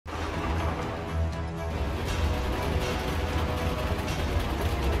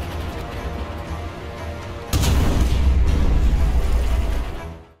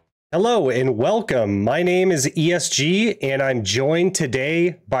Hello and welcome. My name is ESG and I'm joined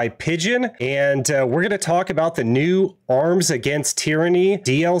today by Pydgin, and we're going to talk about the new Arms Against Tyranny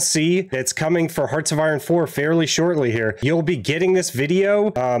DLC that's coming for Hearts of Iron 4 fairly shortly here. You'll be getting this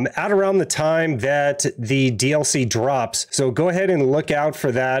video at around the time that the DLC drops, so go ahead and look out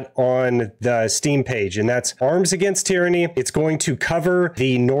for that on the Steam page, and that's Arms Against Tyranny. It's going to cover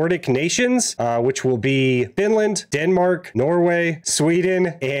the Nordic nations, which will be Finland, Denmark, Norway,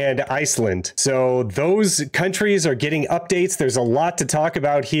 Sweden, and Iceland. So those countries are getting updates. There's a lot to talk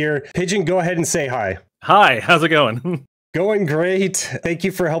about here. Pydgin, go ahead and say hi. Hi, how's it going? Going great. Thank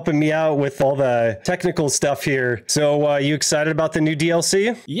you for helping me out with all the technical stuff here. So you excited about the new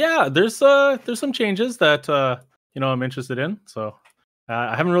DLC? Yeah, there's some changes that I'm interested in. So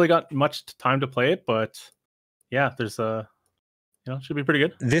I haven't really got much time to play it, but yeah, there's it should be pretty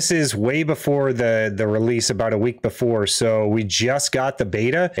good. This is way before the release, about a week before, so we just got the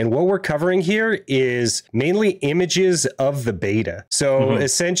beta, and what we're covering here is mainly images of the beta. So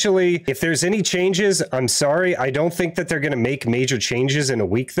essentially, if there's any changes, I'm sorry, I don't think that they're going to make major changes in a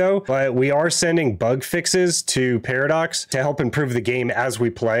week though, but we are sending bug fixes to Paradox to help improve the game as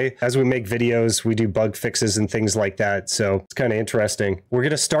we play. As we make videos, we do bug fixes and things like that, so it's kind of interesting. We're going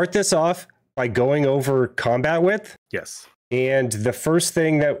to start this off by going over combat width. Yes. And the first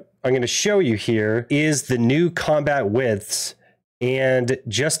thing that I'm going to show you here is the new combat widths. And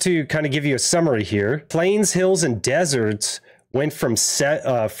just to kind of give you a summary here, plains, hills, and deserts went from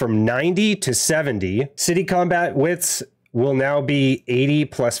 90 to 70. City combat widths will now be 80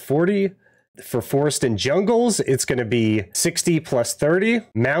 plus 40. For forest and jungles, it's going to be 60 plus 30.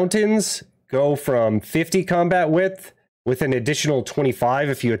 Mountains go from 50 combat width with an additional 25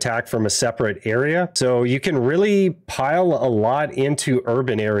 if you attack from a separate area. So you can really pile a lot into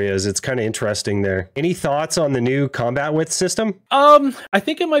urban areas. It's kind of interesting there. Any thoughts on the new combat width system? I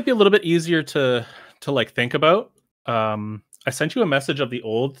think it might be a little bit easier to like think about. I sent you a message of the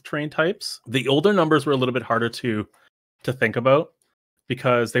old terrain types. The older numbers were a little bit harder to think about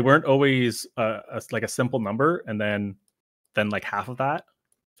because they weren't always like a simple number and then like half of that,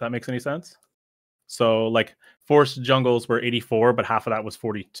 if that makes any sense. So like forest jungles were 84, but half of that was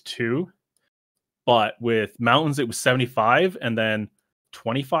 42. But with mountains, it was 75 and then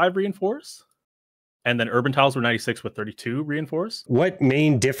 25 reinforce. And then urban tiles were 96 with 32 reinforce. What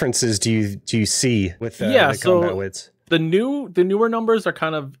main differences do you see with the combat widths? The newer numbers are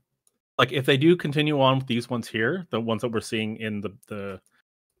kind of like, if they do continue on with these ones here, the ones that we're seeing in the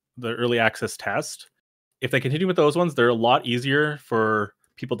early access test, if they continue with those ones, they're a lot easier for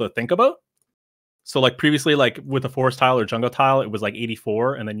people to think about. So like previously, like with a forest tile or jungle tile, it was like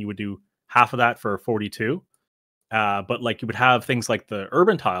 84, and then you would do half of that for 42. But like you would have things like the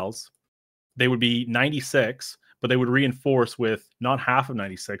urban tiles, they would be 96, but they would reinforce with not half of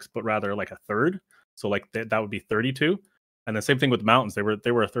 96, but rather like a third. So like that would be 32. And the same thing with the mountains, they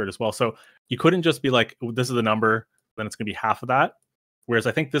were a third as well. So you couldn't just be like, oh, this is the number, then it's gonna be half of that. Whereas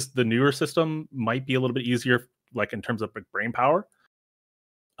I think the newer system might be a little bit easier, like in terms of brain power.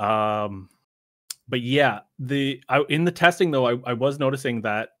 But yeah, in the testing though, I was noticing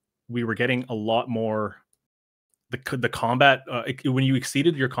that we were getting a lot more the combat when you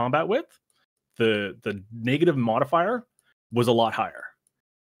exceeded your combat width, the negative modifier was a lot higher.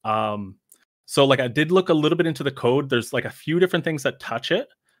 So like I did look a little bit into the code. There's like a few different things that touch it.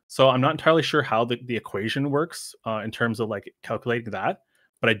 So I'm not entirely sure how the equation works in terms of like calculating that.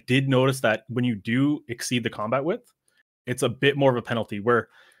 But I did notice that when you do exceed the combat width, it's a bit more of a penalty where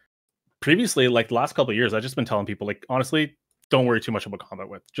previously, like the last couple of years, I've just been telling people, like, honestly, don't worry too much about combat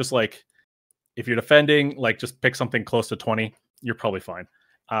width. Just like if you're defending, like just pick something close to 20, you're probably fine.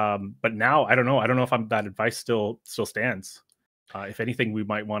 But now I don't know if that advice still stands. If anything, we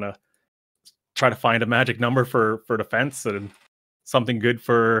might want to try to find a magic number for defense and something good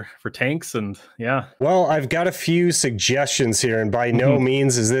for tanks. And yeah, well, I've got a few suggestions here, and by no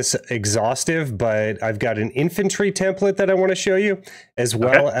means is this exhaustive, but I've got an infantry template that I want to show you, as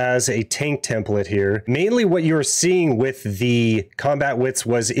well as a tank template here. Mainly what you're seeing with the combat widths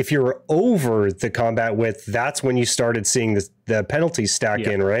was if you're over the combat width, that's when you started seeing the penalties stack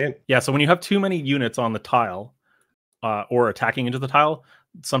in, right? Yeah, so when you have too many units on the tile or attacking into the tile,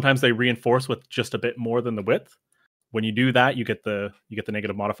 sometimes they reinforce with just a bit more than the width. When you do that, you get the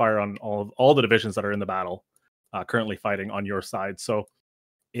negative modifier on all the divisions that are in the battle currently fighting on your side. So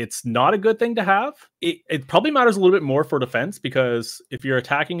it's not a good thing to have. It probably matters a little bit more for defense, because if you're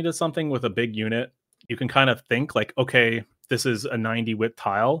attacking into something with a big unit, you can kind of think like, okay, this is a 90 width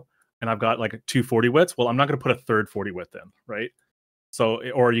tile and I've got like 240 widths. Well, I'm not going to put a third 40 width in, right? So,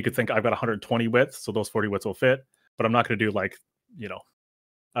 or you could think I've got 120 widths, so those 40 widths will fit, but I'm not going to do like,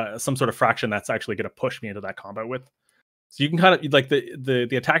 some sort of fraction that's actually going to push me into that combat width. So you can kind of like the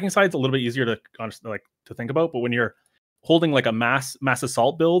attacking side's a little bit easier to like to think about, but when you're holding like a mass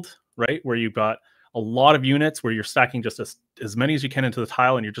assault build, right, where you've got a lot of units where you're stacking just as many as you can into the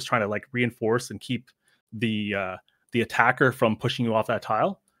tile, and you're just trying to like reinforce and keep the attacker from pushing you off that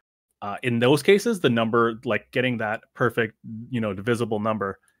tile. In those cases, the number, like getting that perfect, divisible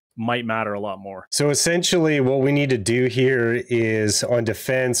number might matter a lot more. So essentially what we need to do here is on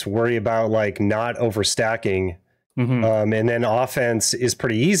defense, worry about like not overstacking. And then offense is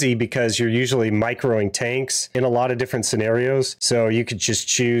pretty easy because you're usually microing tanks in a lot of different scenarios. So you could just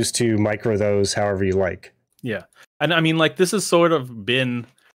choose to micro those however you like. Yeah. And I mean, like, this has sort of been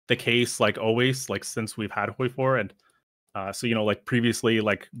the case, like always, like since we've had HOI4. And so, like previously,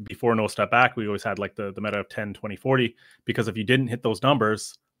 like before No Step Back, we always had like the meta of 10, 20, 40, because if you didn't hit those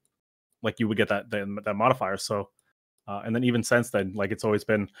numbers, like you would get that modifier. So, and then even since then, like it's always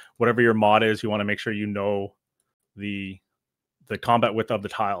been whatever your mod is, you want to make sure the combat width of the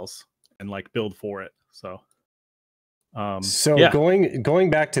tiles and like build for it. So yeah. going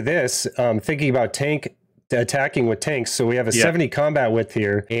back to this, thinking about attacking with tanks, so we have a 70 combat width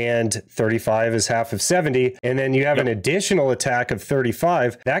here, and 35 is half of 70, and then you have an additional attack of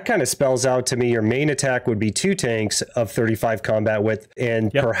 35. That kind of spells out to me your main attack would be 2 tanks of 35 combat width,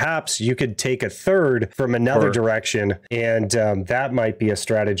 and perhaps you could take a third from another direction, and that might be a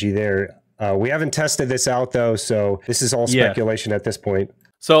strategy there. We haven't tested this out though, so this is all speculation at this point.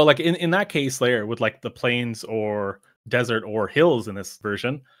 So like in that case layer with like the plains or desert or hills in this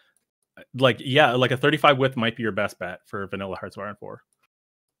version, like like a 35 width might be your best bet for vanilla Hearts of Iron 4.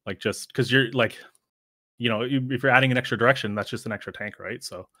 Like just because you're like, if you're adding an extra direction, that's just an extra tank, right?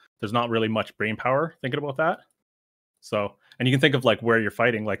 So there's not really much brain power thinking about that. So, and you can think of like where you're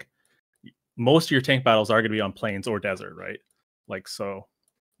fighting, like most of your tank battles are going to be on plains or desert, right? Like, so,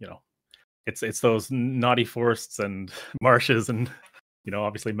 it's those naughty forests and marshes and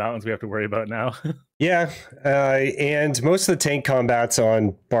obviously mountains we have to worry about now. And most of the tank combat's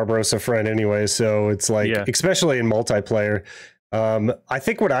on Barbarossa Friend anyway, so it's like, especially in multiplayer. I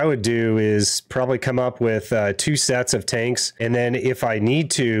think what I would do is probably come up with 2 sets of tanks, and then if I need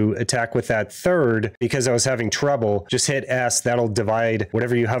to attack with that third because I was having trouble, just hit S. That'll divide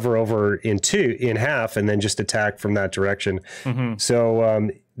whatever you hover over in half, and then just attack from that direction. So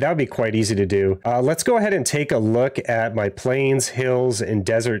that would be quite easy to do. Let's go ahead and take a look at my plains, hills, and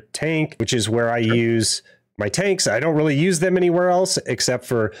desert tank, which is where I use my tanks. I don't really use them anywhere else except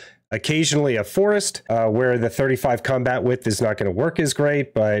for occasionally a forest where the 35 combat width is not going to work as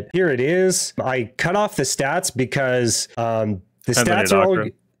great, but here it is. I cut off the stats because the stats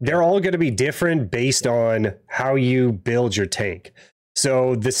are all going to be different based on how you build your tank.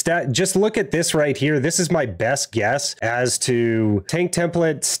 So just look at this right here. This is my best guess as to tank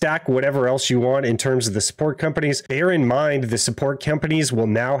template, stack whatever else you want in terms of the support companies. Bear in mind, the support companies will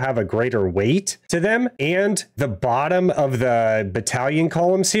now have a greater weight to them, and the bottom of the battalion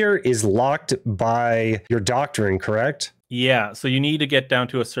columns here is locked by your doctrine, correct? Yeah, so you need to get down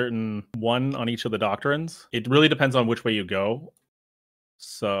to a certain one on each of the doctrines. It really depends on which way you go.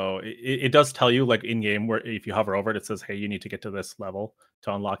 So it does tell you, like in game, where if you hover over it, it says, hey, you need to get to this level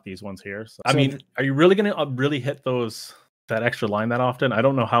to unlock these ones here. So I mean, are you really going to really hit that extra line that often? I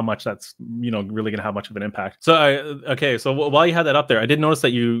don't know how much that's really going to have much of an impact. So so while you had that up there, I did notice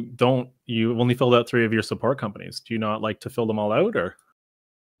that you only filled out 3 of your support companies. Do you not like to fill them all out, or?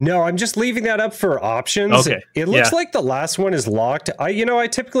 No, I'm just leaving that up for options. Okay. It looks like the last one is locked. I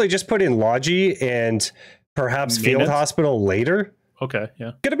typically just put in Logi and perhaps Field Hospital later. Okay,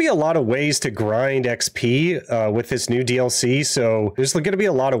 yeah. Going to be a lot of ways to grind XP with this new DLC, so there's going to be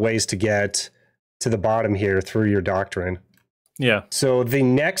a lot of ways to get to the bottom here through your doctrine. Yeah. So the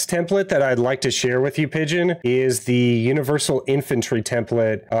next template that I'd like to share with you, Pydgin, is the Universal Infantry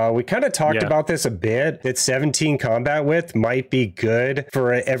template. We kind of talked about this a bit, that 17 combat width might be good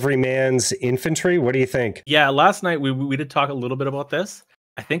for every man's infantry. What do you think? Yeah, last night we did talk a little bit about this.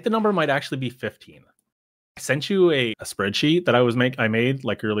 I think the number might actually be 15. I sent you a spreadsheet that I made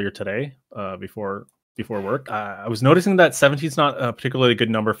like earlier today before work. I was noticing that 17 is not a particularly good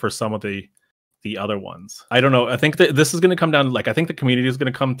number for some of the other ones. I don't know. I think that this is going to come down, like I think the community is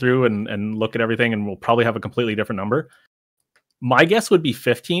going to come through and look at everything, and we'll probably have a completely different number. My guess would be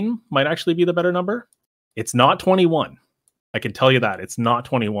 15 might actually be the better number. It's not 21. I can tell you that it's not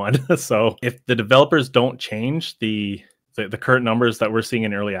 21. So if the developers don't change the current numbers that we're seeing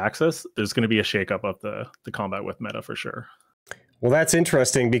in early access, there's going to be a shakeup of the combat width meta for sure. Well, that's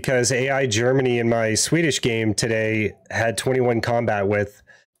interesting because AI Germany in my Swedish game today had 21 combat width.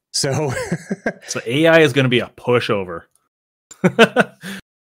 So AI is going to be a pushover.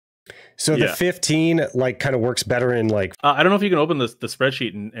 So the 15 like kind of works better in like I don't know if you can open the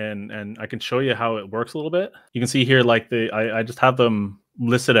spreadsheet and I can show you how it works a little bit. You can see here like I just have them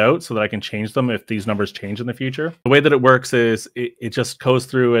listed out so that I can change them if these numbers change in the future. The way that it works is it just goes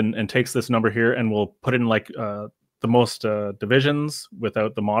through and takes this number here and will put in like the most divisions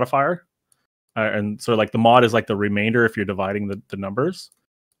without the modifier. And so like the mod is like the remainder if you're dividing the numbers.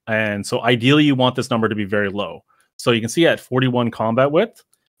 And so ideally you want this number to be very low. So you can see at 41 combat width,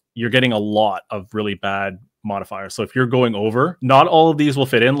 you're getting a lot of really bad modifiers. So if you're going over, not all of these will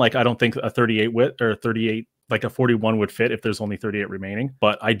fit in. Like I don't think a 38 width or 38, like a 41 would fit if there's only 38 remaining.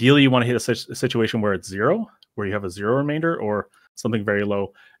 But ideally you want to hit a situation where it's 0, where you have a 0 remainder or something very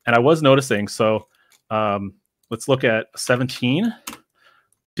low. And I was noticing, so let's look at 17.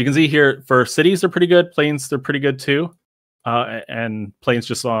 You can see here for cities, they're pretty good. Planes, they're pretty good too. And planes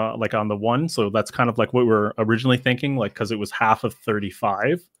just like on the 1. So that's kind of like what we were originally thinking, like, because it was half of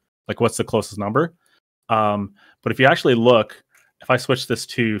 35. Like what's the closest number? But if you actually look, if I switch this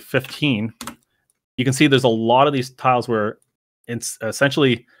to 15, you can see there's a lot of these tiles where it's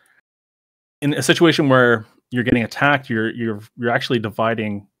essentially in a situation where you're getting attacked, you're actually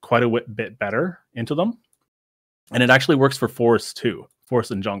dividing quite a bit better into them. And it actually works for forests too,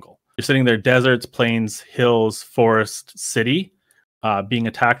 forest and jungle. You're sitting there, deserts, plains, hills, forest, city, being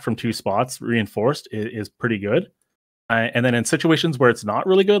attacked from 2 spots, reinforced is pretty good. And then in situations where it's not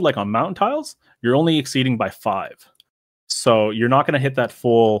really good, like on mountain tiles, you're only exceeding by 5. So you're not going to hit that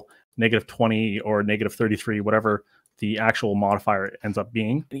full -20 or -33, whatever the actual modifier ends up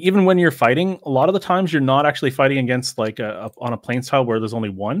being. Even when you're fighting, a lot of the times you're not actually fighting against like on a plains tile where there's only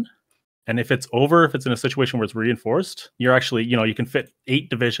 1. And if it's in a situation where it's reinforced, you're actually, you can fit 8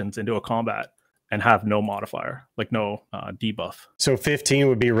 divisions into a combat and have no modifier, like no debuff. So 15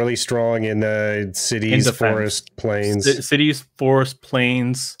 would be really strong in the cities, forest, plains. Cities, forest,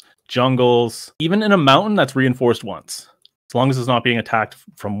 plains, jungles, even in a mountain that's reinforced once. As long as it's not being attacked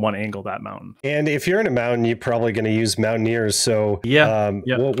from one angle, that mountain. And if you're in a mountain, you're probably going to use mountaineers. So yeah.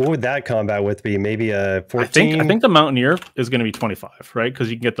 What would that combat width be? Maybe a 14? I think the mountaineer is going to be 25, right? Because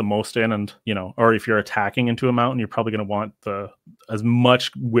you can get the most in, and or if you're attacking into a mountain, you're probably going to want as much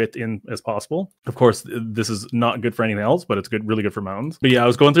width in as possible. Of course, this is not good for anything else, but it's really good for mountains. But yeah, I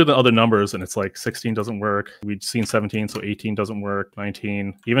was going through the other numbers, and it's like 16 doesn't work. We've seen 17, so 18 doesn't work.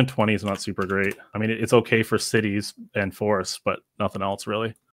 19, even 20 is not super great. I mean, it's okay for cities and forests, but nothing else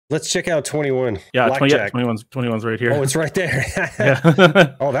really. Let's check out 21. Yeah, 21's right here. Oh, it's right there.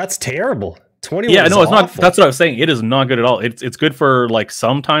 Yeah. Oh, that's terrible. 21. Yeah, no, it's awful. not. That's what I was saying. It is not good at all. It's good for like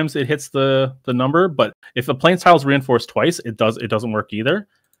sometimes it hits the number, but if a plains tile is reinforced twice, it doesn't work either.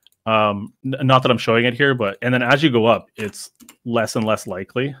 Not that I'm showing it here, and then as you go up, it's less and less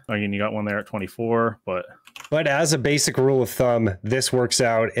likely. I mean, you got one there at 24, but as a basic rule of thumb, this works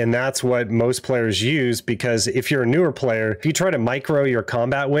out, and that's what most players use, because if you're a newer player, if you try to micro your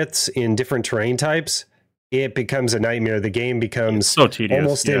combat widths in different terrain types, it becomes a nightmare. The game becomes so tedious,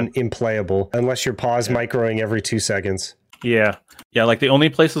 almost implayable unless you're microing every 2 seconds. Yeah. Like the only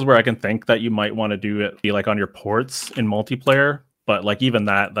places where I can think that you might want to do it be like on your ports in multiplayer. But like even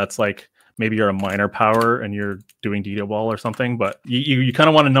that's like maybe you're a minor power and you're doing detail wall or something, but you kind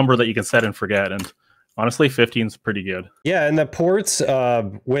of want a number that you can set and forget. And honestly, 15 is pretty good. Yeah, and the ports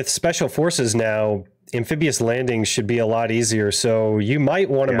with special forces now, amphibious landings should be a lot easier. So you might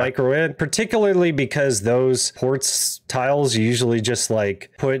want to micro it, particularly because those ports tiles usually just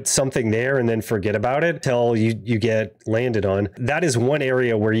like put something there and then forget about it till you get landed on. That is one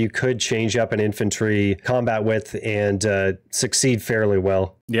area where you could change up an infantry combat width and succeed fairly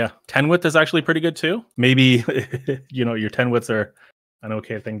well. Yeah, 10 width is actually pretty good too. Maybe, your 10 widths are an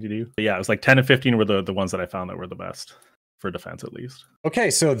okay thing to do. But yeah, it was like 10 and 15 were the ones that I found that were the best. For defense, at least. Okay,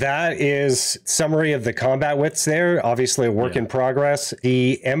 so that is summary of the combat widths there. Obviously a work in progress.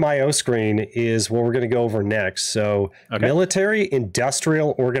 The MIO screen is what we're going to go over next. So military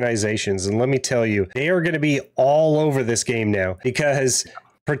industrial organizations. And let me tell you, they are going to be all over this game now, because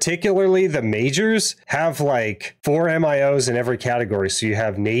particularly the majors have like 4 MIOs in every category. So you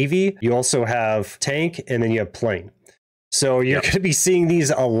have Navy, you also have tank, and then you have plane. So you're going to be seeing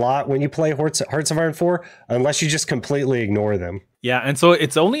these a lot when you play Hearts of Iron 4, unless you just completely ignore them. Yeah, and so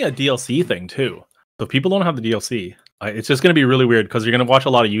it's only a DLC thing too. So people don't have the DLC. It's just going to be really weird because you're going to watch a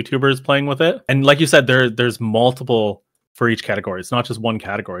lot of YouTubers playing with it. And like you said, there's multiple for each category. It's not just one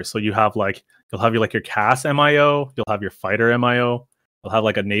category. So you have you'll have your CAS MIO, you'll have your fighter MIO, you'll have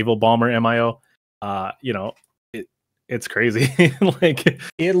like a naval bomber MIO. It's crazy.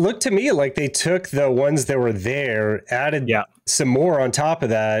 It looked to me like they took the ones that were there, added some more on top of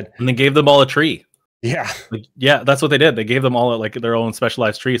that, and then gave them all a tree. Yeah. Like, yeah, that's what they did. They gave them all like their own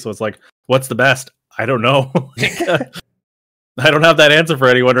specialized tree. So it's like, what's the best? I don't know. Like, I don't have that answer for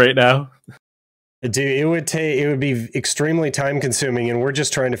anyone right now. Dude, it would be extremely time consuming, and we're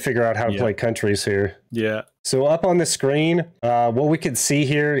just trying to figure out how to play countries here. Yeah. So up on the screen, what we can see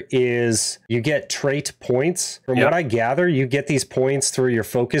here is you get trait points. From what I gather, you get these points through your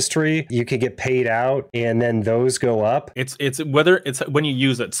focus tree. You can get paid out, and then those go up. It's whether it's when you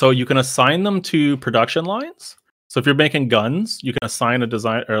use it. So you can assign them to production lines. So if you're making guns, you can assign a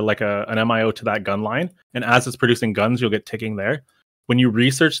design or like an MIO to that gun line, and as it's producing guns, you'll get ticking there. When you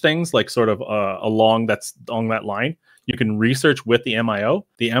research things like sort of along that line, you can research with the MIO.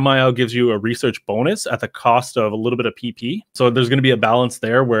 The MIO gives you a research bonus at the cost of a little bit of PP. So there's going to be a balance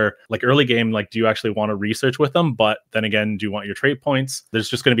there where like early game, like do you actually want to research with them? But then again, do you want your trait points? There's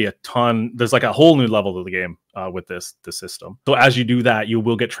just going to be a ton. There's like a whole new level to the game with this system. So as you do that, you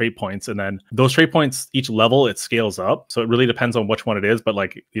will get trait points. And then those trait points, each level, it scales up. So it really depends on which one it is. But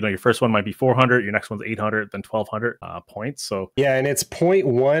like, you know, your first one might be 400, your next one's 800, then 1200 points. So yeah, and it's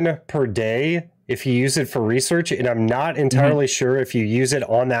 0.1 per day if you use it for research, and I'm not entirely sure if you use it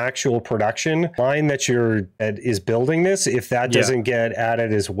on the actual production line that is building this, if that doesn't get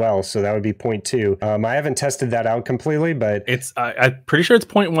added as well. So that would be 0.2. I haven't tested that out completely, but it's I'm pretty sure it's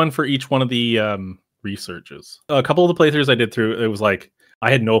 0.1 for each one of the researches. A couple of the playthroughs I did through, it was like I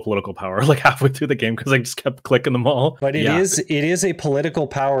had no political power like halfway through the game because I just kept clicking them all. But it is a political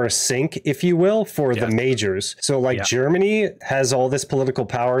power sink, if you will, for the majors. So like Germany has all this political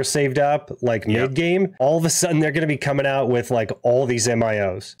power saved up like mid game. All of a sudden they're going to be coming out with like all these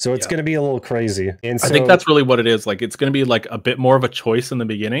MIOs. So it's going to be a little crazy. And so, I think that's really what it is. Like it's going to be like a bit more of a choice in the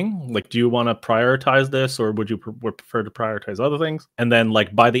beginning. Like, do you want to prioritize this or would you prefer to prioritize other things? And then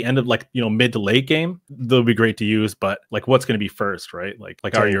like by the end of like, you know, mid to late game, they'll be great to use. But like what's going to be first, right?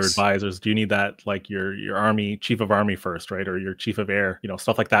 Like are your advisors, do you need that like your army chief of army first, right? Or your chief of air, you know,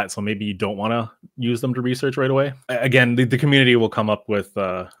 stuff like that. So maybe you don't want to use them to research right away. Again, the community will come up with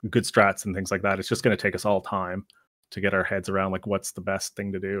good strats and things like that. It's just going to take us all time to get our heads around like what's the best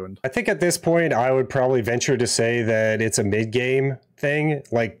thing to do. And I think at this point I would probably venture to say that it's a mid-game thing,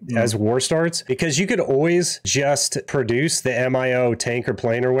 like as war starts, because you could always just produce the MIO tank or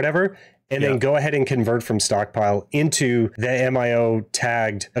plane or whatever, and then go ahead and convert from stockpile into the MIO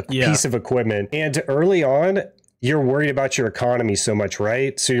tagged piece of equipment. And early on, you're worried about your economy so much,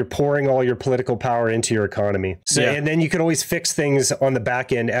 right? So you're pouring all your political power into your economy. So and then you can always fix things on the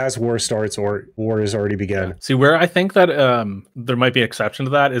back end as war starts or war has already begun. See, where I think that there might be an exception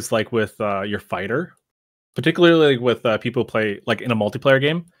to that is like with your fighter, particularly with people who play like in a multiplayer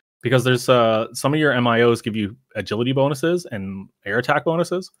game, because there's some of your MIOs give you agility bonuses and air attack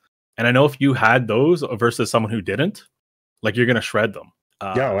bonuses. And I know if you had those versus someone who didn't, like you're gonna shred them.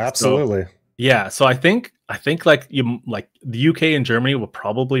 Yeah, absolutely. So I think like the UK and Germany will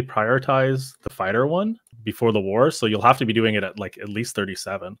probably prioritize the fighter one before the war. So you'll have to be doing it at like at least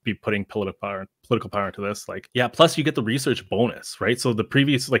 37. Be putting political power into this. Like plus you get the research bonus, right? So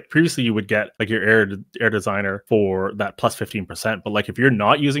previously you would get like your air designer for that plus 15%. But like if you're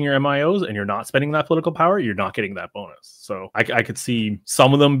not using your MIOs and you're not spending that political power, you're not getting that bonus. So I could see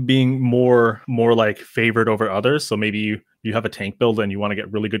some of them being more like favored over others. So maybe you have a tank build and you want to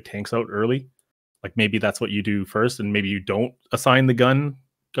get really good tanks out early. Like maybe that's what you do first, and maybe you don't assign the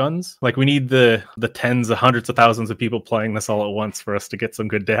guns. Like we need the tens of hundreds of thousands of people playing this all at once for us to get some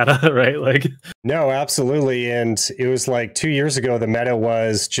good data, right? Like no, absolutely. And it was like 2 years ago, the meta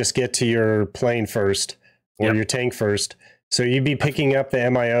was just get to your plane first or your tank first. So you'd be picking up the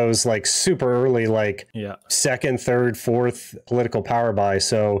MIOs like super early, like second, third, fourth political power buy.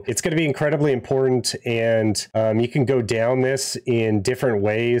 So it's going to be incredibly important. And you can go down this in different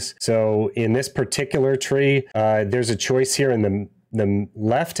ways. So in this particular tree, there's a choice here in the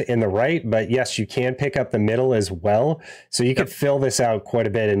left and the right. But yes, you can pick up the middle as well. So you could fill this out quite a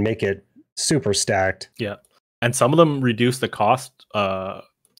bit and make it super stacked. Yeah. And some of them reduce the cost of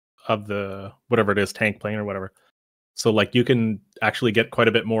the whatever it is, tank, plane or whatever. So like you can actually get quite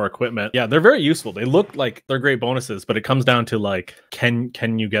a bit more equipment. Yeah, they're very useful. They look like they're great bonuses, but it comes down to like, can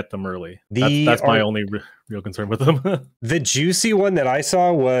you get them early? That's my only real concern with them. The juicy one that I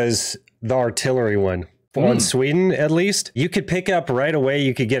saw was the artillery one. On Sweden, at least, you could pick up right away.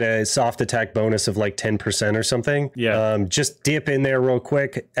 You could get a soft attack bonus of like 10% or something. Yeah. Just dip in there real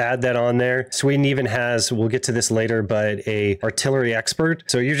quick, add that on there. Sweden even has, we'll get to this later, but a artillery expert.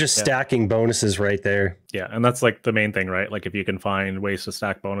 So you're just stacking bonuses right there. Yeah, and that's like the main thing, right? Like if you can find ways to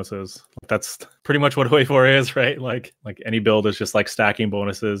stack bonuses, that's pretty much what HOI4 is, right? Like any build is just like stacking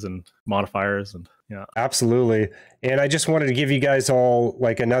bonuses and modifiers, and Yeah. Absolutely. And I just wanted to give you guys all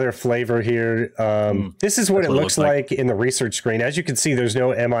like another flavor here. This is what it looks like in the research screen. As you can see, there's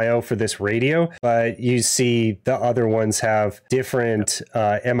no MIO for this radio, but you see the other ones have different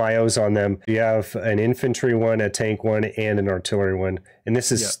MIOs on them. You have an infantry one, a tank one, and an artillery one. And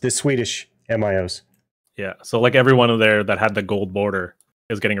this is the Swedish MIOs. Yeah. So like everyone there that had the gold border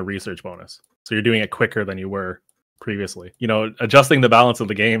is getting a research bonus. So you're doing it quicker than you were previously. You know, adjusting the balance of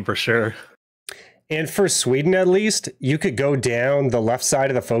the game for sure. And for Sweden, at least, you could go down the left side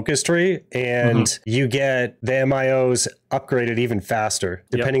of the focus tree and you get the MIOs upgraded even faster,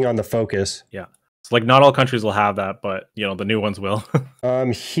 depending on the focus. Yeah. So like not all countries will have that, but you know, the new ones will.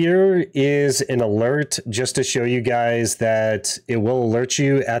 Here is an alert just to show you guys that it will alert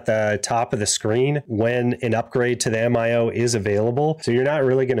you at the top of the screen when an upgrade to the MIO is available. So you're not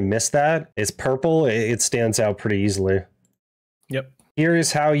really going to miss that. It's purple. It stands out pretty easily. Yep. Here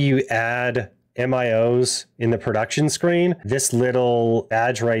is how you add MIOs in the production screen. This little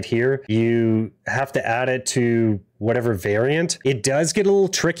badge right here, you have to add it to whatever variant. It does get a little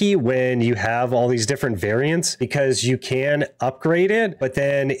tricky when you have all these different variants because you can upgrade it, but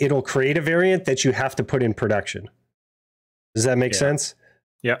then it'll create a variant that you have to put in production. Does that make sense?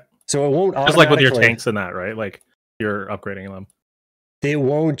 Yeah. So it won't just like with your tanks and that, right? Like you're upgrading them. They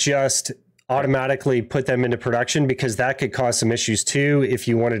won't just automatically put them into production because that could cause some issues too if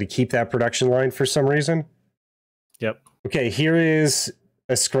you wanted to keep that production line for some reason. Yep. Okay, here is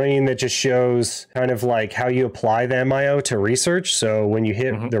a screen that just shows kind of like how you apply the MIO to research. So when you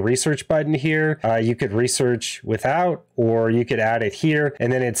hit the research button here, you could research without, or you could add it here,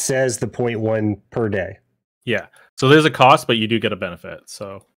 and then it says the 0.1 per day. Yeah. So there's a cost, but you do get a benefit.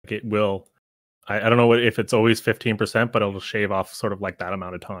 So it will, I don't know if it's always 15%, but it'll shave off sort of like that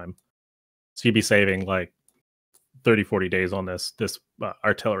amount of time. So you'd be saving like 30, 40 days on this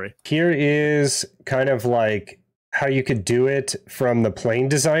artillery. Here is kind of like how you could do it from the plane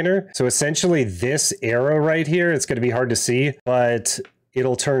designer. So essentially this arrow right here, it's going to be hard to see, but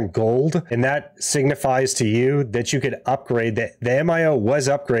it'll turn gold. And that signifies to you that you could upgrade, the MIO was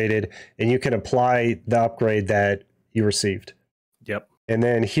upgraded and you can apply the upgrade that you received. Yep. And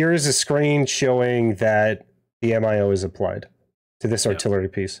then here is a screen showing that the MIO is applied to this artillery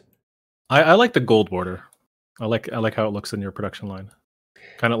piece. I like the gold border. I like how it looks in your production line.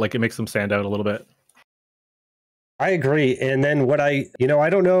 Kind of like it makes them stand out a little bit. I agree. And then what I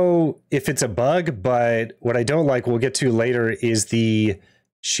don't know if it's a bug, but what I don't like, we'll get to later, is the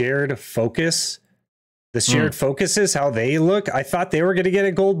shared focus. The shared focuses, how they look. I thought they were going to get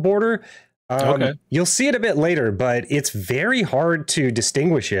a gold border. Okay. You'll see it a bit later, but it's very hard to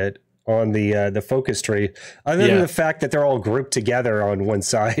distinguish it on the focus tree, other than the fact that they're all grouped together on one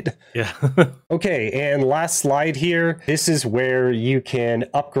side. Yeah. Okay, and last slide here. This is where you can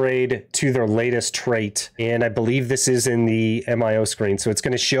upgrade to their latest trait, and I believe this is in the MIO screen. So it's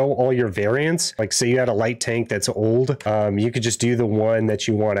going to show all your variants. Like say you had a light tank that's old, you could just do the one that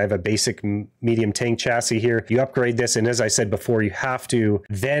you want. I have a basic medium tank chassis here. You upgrade this, and as I said before, you have to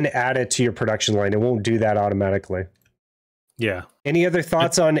then add it to your production line. It won't do that automatically. Yeah. Any other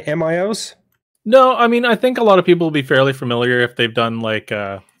thoughts on MIOs? No, I mean, I think a lot of people will be fairly familiar if they've done like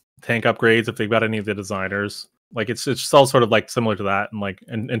tank upgrades, if they've got any of the designers. Like it's all sort of like similar to that, and like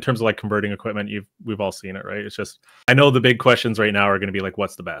in terms of like converting equipment, we've all seen it, right? It's just, I know the big questions right now are going to be like,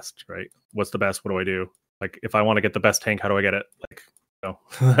 what's the best, right? What's the best? What do I do? Like if I want to get the best tank, how do I get it? Like, you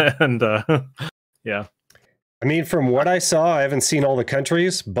know, and yeah. I mean, from what I saw, I haven't seen all the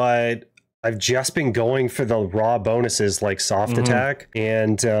countries, but I've just been going for the raw bonuses like soft attack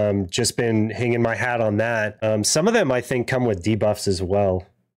and just been hanging my hat on that. Some of them I think come with debuffs as well.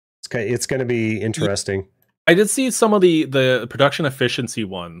 It's going to be interesting. I did see some of the production efficiency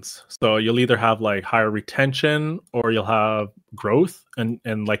ones. So you'll either have like higher retention or you'll have growth,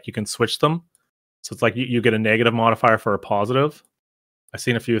 and like you can switch them. So it's like you get a negative modifier for a positive. I've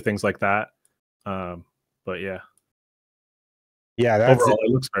seen a few things like that. But yeah. Yeah, that's overall, it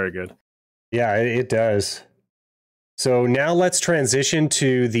looks very good. Yeah, it does. So now let's transition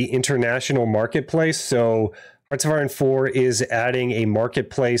to the international marketplace. So Hearts of Iron 4 is adding a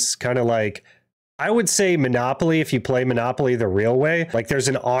marketplace, kind of like, I would say Monopoly, if you play Monopoly the real way. Like there's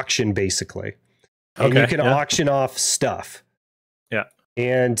an auction basically. And you can auction off stuff. Yeah.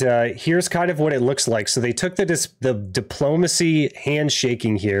 And here's kind of what it looks like. So they took the diplomacy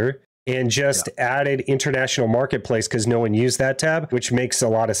handshaking here and just added international marketplace because no one used that tab, which makes a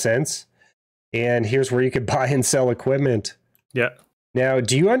lot of sense. And here's where you could buy and sell equipment. Yeah. Now,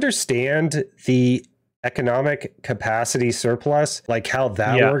 do you understand the economic capacity surplus? Like how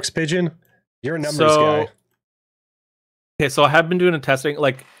that works, Pydgin? You're a numbers guy. Okay, so I have been doing a testing.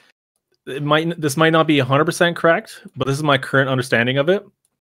 Like this might not be 100% correct, but this is my current understanding of it.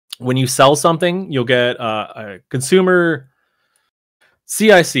 When you sell something, you'll get a consumer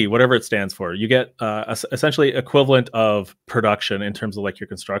CIC, whatever it stands for. You get essentially equivalent of production in terms of like your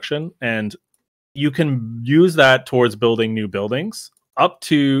construction, and you can use that towards building new buildings up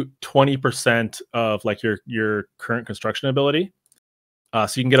to 20% of like your current construction ability.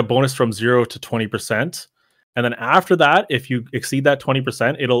 So you can get a bonus from 0 to 20%. And then after that, if you exceed that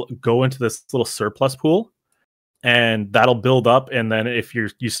 20%, it'll go into this little surplus pool, and that'll build up. And then if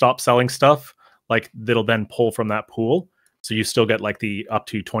you stop selling stuff, like it'll then pull from that pool. So you still get like the up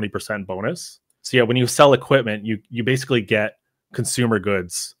to 20% bonus. So yeah, when you sell equipment, you basically get consumer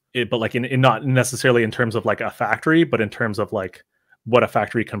goods, but like in not necessarily in terms of like a factory, but in terms of like what a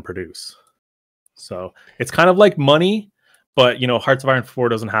factory can produce. So it's kind of like money. But, you know, Hearts of Iron 4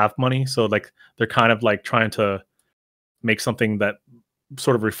 doesn't have money. So, like, they're kind of, like, trying to make something that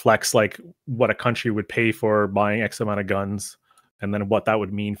sort of reflects, like, what a country would pay for buying X amount of guns and then what that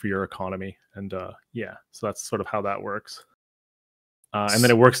would mean for your economy. And, yeah, so that's sort of how that works. And then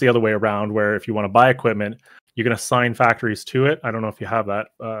it works the other way around, where if you want to buy equipment, you can assign factories to it. I don't know if you have that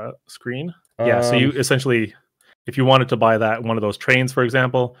screen. Yeah, so you essentially, if you wanted to buy one of those trains, for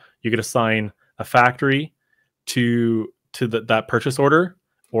example, you could assign a factory to that purchase order,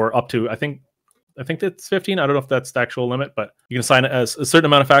 or up to I think it's 15. I don't know if that's the actual limit, but you can assign a certain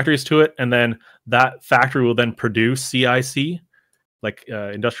amount of factories to it, and then that factory will then produce CIC, like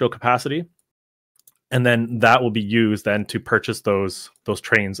industrial capacity, and then that will be used then to purchase those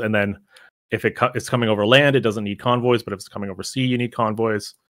trains. And then if it's coming over land, it doesn't need convoys, but if it's coming over sea, you need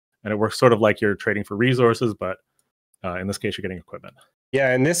convoys, and it works sort of like you're trading for resources, but in this case, you're getting equipment.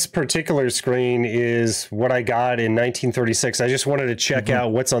 Yeah, and this particular screen is what I got in 1936. I just wanted to check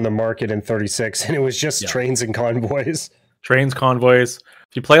out what's on the market in 36, and it was just trains and convoys. Trains, convoys.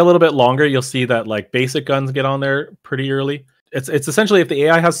 If you play a little bit longer, you'll see that like basic guns get on there pretty early. It's essentially, if the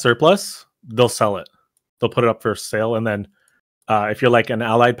AI has surplus, they'll sell it. They'll put it up for sale, and then if you're like an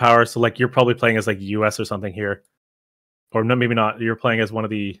allied power, so like you're probably playing as like US or something here, or no, maybe not. You're playing as one of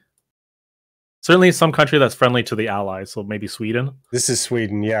the certainly some country that's friendly to the Allies, so maybe Sweden. This is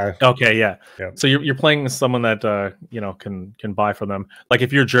Sweden, yeah. Okay, yeah. So you're playing someone that you know, can buy from them. Like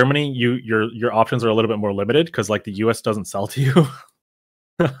if you're Germany, your options are a little bit more limited because like the US doesn't sell to you.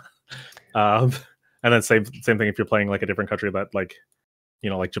 And then same thing if you're playing like a different country that like, you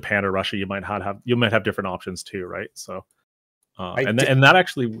know, like Japan or Russia, you might have different options too, right? So and that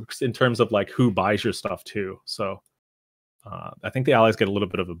actually works in terms of like who buys your stuff too. So I think the Allies get a little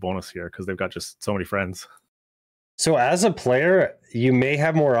bit of a bonus here because they've got just so many friends. So as a player, you may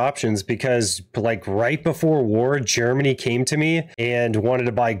have more options because like right before war, Germany came to me and wanted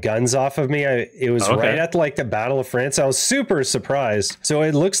to buy guns off of me. It was right at like the Battle of France. I was super surprised. So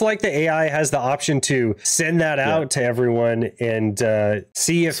it looks like the AI has the option to send that out to everyone and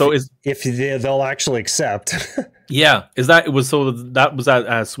see if they'll actually accept. Yeah. That was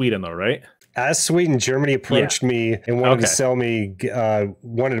at Sweden though, right? As Sweden, Germany approached me and wanted to sell me,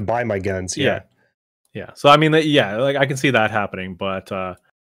 wanted to buy my guns. Yeah. So I mean, like I can see that happening, but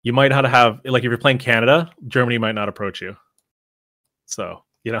you might have like if you're playing Canada, Germany might not approach you. So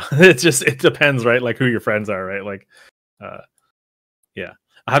you know, it depends, right? Like who your friends are, right? Like, yeah.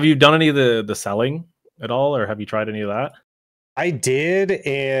 Have you done any of the selling at all, or have you tried any of that? I did,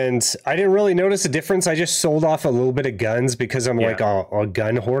 and I didn't really notice a difference. I just sold off a little bit of guns because I'm like a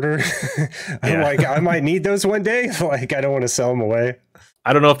gun hoarder. I'm like, I might need those one day. Like, I don't want to sell them away.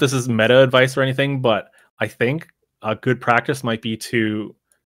 I don't know if this is meta advice or anything, but I think a good practice might be to,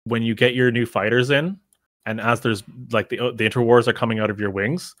 when you get your new fighters in, and as there's like the interwars are coming out of your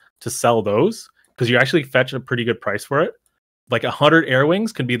wings, to sell those, because you actually fetch a pretty good price for it. Like 100 air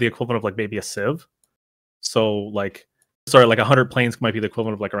wings can be the equivalent of like maybe a civ. So like, sorry, like 100 planes might be the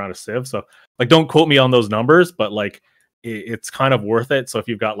equivalent of like around a civ. So like, don't quote me on those numbers, but like it's kind of worth it. So if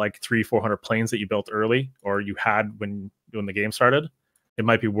you've got like 300-400 planes that you built early, or you had when the game started, it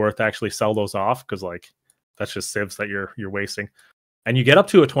might be worth to actually sell those off, because like that's just civs that you're wasting, and you get up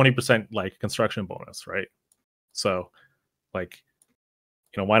to a 20% like construction bonus, right? So like,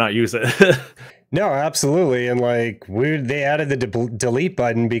 you know, why not use it? No, absolutely. And like they added the delete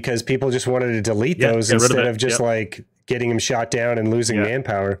button because people just wanted to delete those instead of just like getting them shot down and losing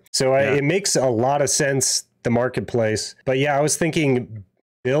manpower. So it makes a lot of sense, the marketplace. But yeah, I was thinking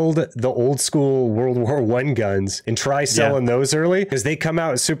build the old school World War I guns and try selling those early, because they come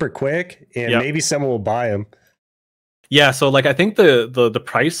out super quick and maybe someone will buy them. Yeah, so like I think the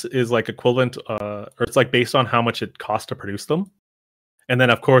price is like equivalent, or it's like based on how much it costs to produce them. And then,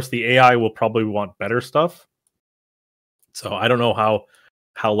 of course, the AI will probably want better stuff. So I don't know how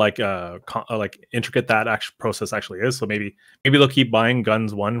like intricate that actual process actually is. So maybe they'll keep buying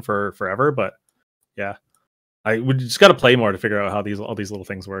guns one for forever. But yeah, we just got to play more to figure out how all these little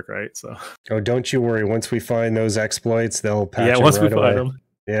things work, right? So Oh, don't you worry. Once we find those exploits, they'll patch yeah, them once right we find away. them,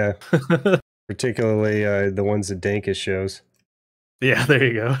 Yeah, particularly the ones that Dankus shows. yeah, there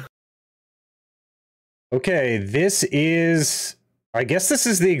you go. Okay, I guess this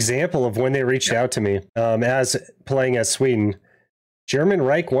is the example of when they reached out to me as playing as Sweden. German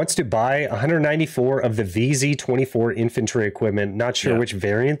Reich wants to buy 194 of the VZ-24 infantry equipment. Not sure which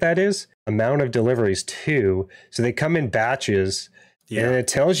variant that is. Amount of deliveries, 2. So they come in batches. Yeah. And it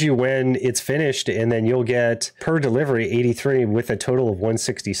tells you when it's finished, and then you'll get per delivery 83 with a total of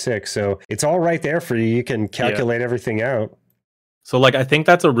 166. So it's all right there for you. You can calculate everything out. So like I think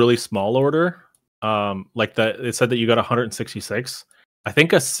that's a really small order. Like it said that you got 166. I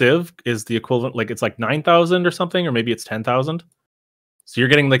think a Civ is the equivalent, like it's like 9,000 or something, or maybe it's 10,000. So you're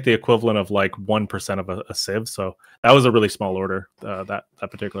getting like the equivalent of like 1% of a Civ. So that was a really small order, that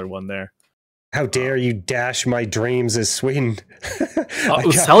particular one there. How dare you dash my dreams as Sweden?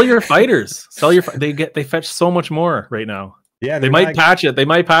 Sell your fighters. They fetch so much more right now. Yeah, they might patch it. They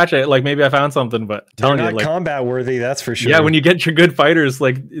might patch it. Like maybe I found something, but they're not combat worthy. That's for sure. Yeah, when you get your good fighters,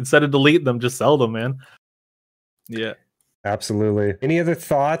 like instead of delete them, just sell them, man. Yeah, absolutely. Any other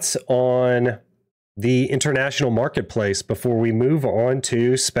thoughts on the international marketplace before we move on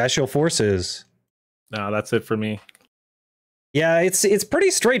to special forces? No, that's it for me. Yeah, it's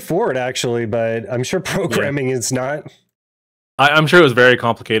pretty straightforward actually, but I'm sure programming is not. I'm sure it was very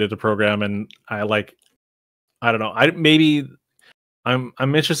complicated to program, and I don't know.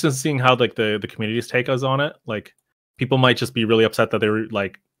 I'm interested in seeing how like the community's take us on it. Like people might just be really upset that they were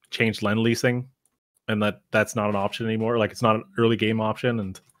like changed lend leasing, and that's not an option anymore. Like it's not an early game option,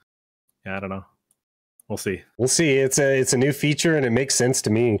 and yeah, I don't know. We'll see. We'll see. It's a new feature, and it makes sense to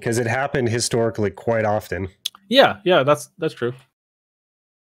me because it happened historically quite often. Yeah, that's true.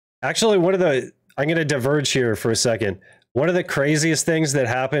 Actually, I'm going to diverge here for a second. One of the craziest things that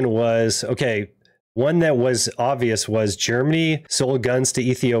happened was, one that was obvious was Germany sold guns to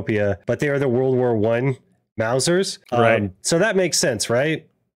Ethiopia, but they are the World War I Mausers. Right. So that makes sense, right?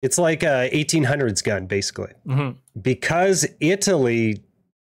 It's like a 1800s gun, basically. Mm-hmm. Because Italy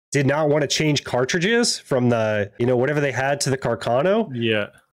did not want to change cartridges from the, whatever they had to the Carcano. Yeah.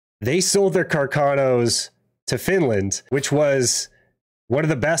 They sold their Carcanos to Finland, which was one of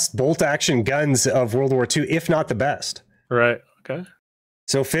the best bolt-action guns of World War II, if not the best. Right. Okay.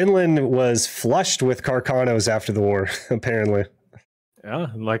 So Finland was flushed with Carcanos after the war, apparently. Yeah,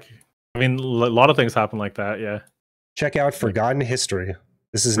 a lot of things happen like that, yeah. Check out Forgotten History.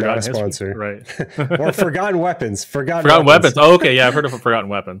 This is not a sponsor. Right. Or Forgotten Weapons. Forgotten Weapons. Oh, okay, yeah, I've heard of Forgotten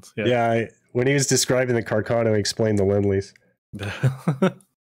Weapons. Yeah, when he was describing the Carcano, he explained the Lend-Lease.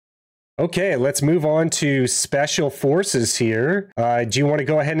 Okay, let's move on to Special Forces here. Do you want to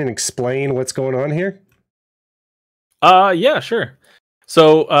go ahead and explain what's going on here? Yeah, sure.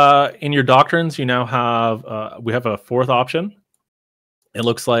 So in your doctrines, you now have we have a fourth option. It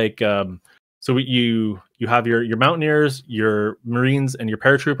looks like so you have your mountaineers, your marines, and your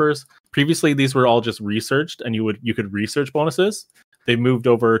paratroopers. Previously, these were all just researched, and you could research bonuses. They moved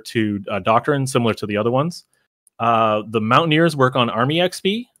over to doctrine, similar to the other ones. The mountaineers work on army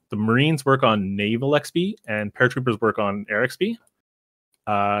XP, the marines work on naval XP, and paratroopers work on air XP.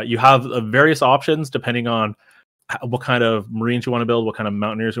 You have various options depending on what kind of marines you want to build, what kind of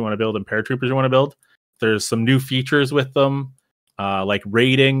mountaineers you want to build, and paratroopers you want to build. There's some new features with them, like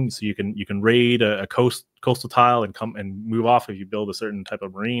raiding. So you can raid a coastal tile and come and move off if you build a certain type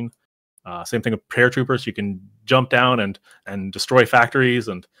of marine. Same thing with paratroopers. You can jump down and destroy factories,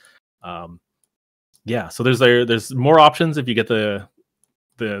 and yeah. So there's more options if you get the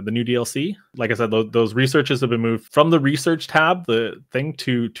new DLC. Like I said, those researches have been moved from the research tab, the thing,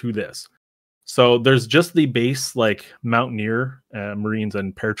 to this. So there's just the base like mountaineer, marines,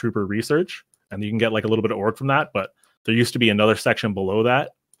 and paratrooper research, and you can get like a little bit of org from that. But there used to be another section below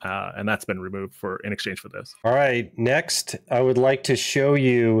that, and that's been removed in exchange for this. All right, next I would like to show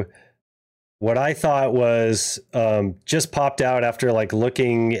you what I thought was just popped out after like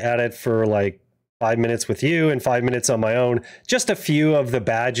looking at it for like 5 minutes with you and 5 minutes on my own. Just a few of the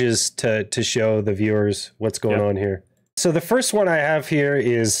badges to show the viewers what's going on here. So the first one I have here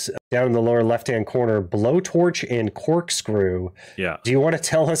is down in the lower left-hand corner, blowtorch and corkscrew. Yeah. Do you want to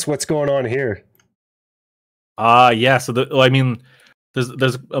tell us what's going on here? Yeah. So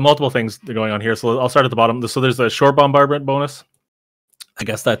there's multiple things that are going on here. So I'll start at the bottom. So there's a short bombardment bonus. I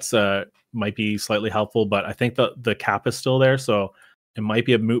guess that's might be slightly helpful, but I think the cap is still there, so it might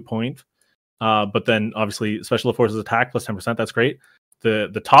be a moot point. But then obviously special forces attack plus 10%. That's great.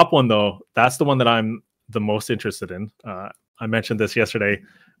 The top one though, that's the one that I'm the most interested in. I mentioned this yesterday.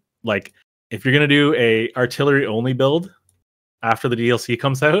 Like, if you're gonna do a artillery only build after the DLC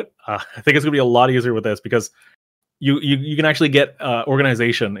comes out, I think it's gonna be a lot easier with this because you can actually get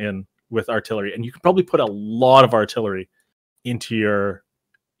organization in with artillery, and you can probably put a lot of artillery into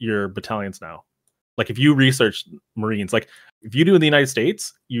your battalions now. Like, if you research Marines, like if you do in the United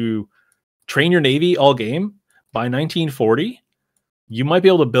States, you train your Navy all game. By 1940, you might be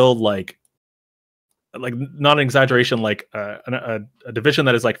able to build like not an exaggeration, like a division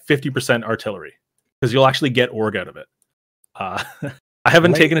that is like 50% artillery, because you'll actually get org out of it. I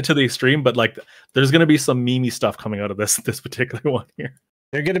haven't taken it to the extreme, but like there's going to be some memey stuff coming out of this particular one here.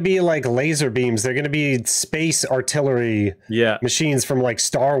 They're going to be like laser beams. They're going to be space artillery machines from like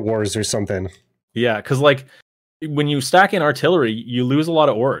Star Wars or something. Yeah, because like when you stack in artillery, you lose a lot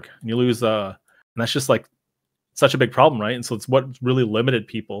of org. And you lose, and that's just like such a big problem, right? And so it's what really limited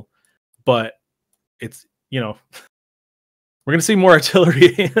people. But it's, we're going to see more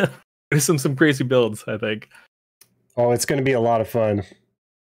artillery. There's some crazy builds, I think. Oh, it's going to be a lot of fun.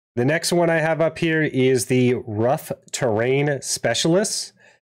 The next one I have up here is the Rough Terrain Specialists.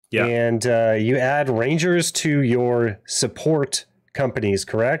 Yeah. And you add Rangers to your support companies,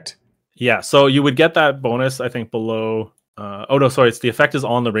 correct? Yeah, so you would get that bonus, I think, below... it's the effect is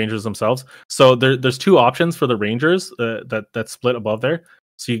on the Rangers themselves. So there's two options for the Rangers that's split above there.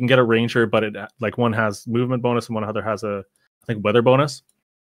 So you can get a Ranger, but it like one has movement bonus and one other has I think weather bonus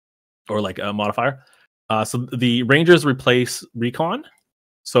or like a modifier. So the Rangers replace recon,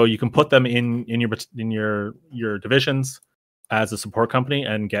 so you can put them in your divisions as a support company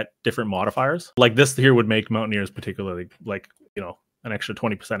and get different modifiers. Like this here would make Mountaineers particularly like an extra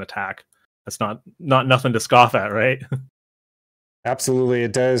 20% attack. That's not nothing to scoff at, right? Absolutely,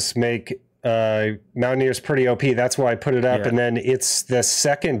 it does make Mountaineers pretty OP. That's why I put it up, and then it's the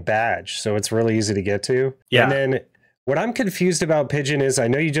second badge, so it's really easy to get to. Yeah. And then what I'm confused about, Pydgin, is I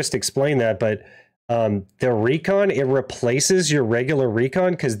know you just explained that, but the recon, it replaces your regular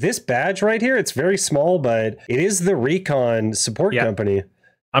recon, because this badge right here, it's very small, but it is the recon support company.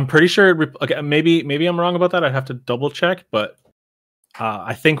 I'm pretty sure maybe I'm wrong about that. I'd have to double check, but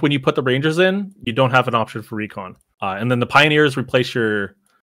I think when you put the Rangers in, you don't have an option for recon, and then the Pioneers replace your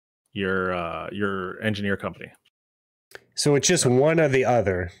engineer company. So it's just one or the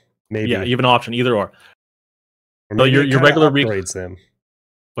other, maybe. Yeah, you have an option either or. So your regular upgrades them.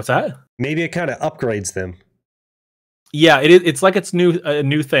 What's that? Maybe it kind of upgrades them. Yeah, it's like it's a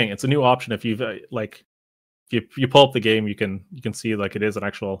new thing. It's a new option. If you've if you pull up the game, you can see like it is an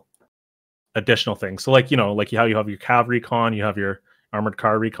actual additional thing. So like how you have your cav recon, you have your armored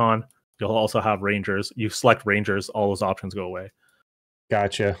car recon. You'll also have Rangers. You select Rangers, all those options go away.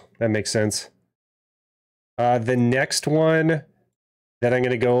 Gotcha. That makes sense. The next one that I'm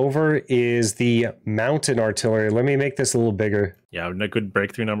going to go over is the mountain artillery. Let me make this a little bigger. Yeah, good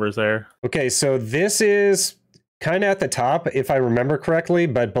breakthrough numbers there. Okay, so this is kind of at the top, if I remember correctly,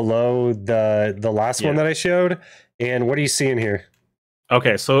 but below the last one that I showed. And what are you seeing here?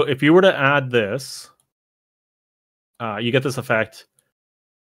 Okay, so if you were to add this, you get this effect.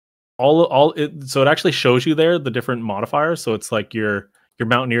 So it actually shows you there the different modifiers. So it's like your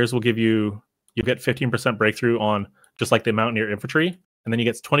Mountaineers will you'll get 15% breakthrough on just like the Mountaineer infantry, and then you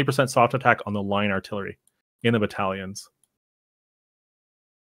get 20% soft attack on the line artillery in the battalions.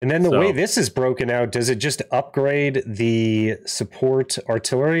 And then the way this is broken out, does it just upgrade the support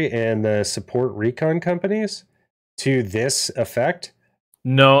artillery and the support recon companies to this effect?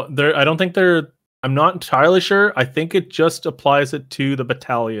 No, I don't think I'm not entirely sure. I think it just applies it to the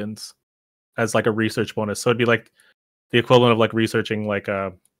battalions as like a research bonus. So it'd be like the equivalent of like researching like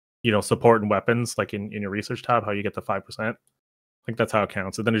support and weapons, like in your research tab, how you get the 5%. I think that's how it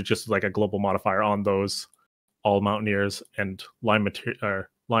counts. And then it's just like a global modifier on those all Mountaineers and line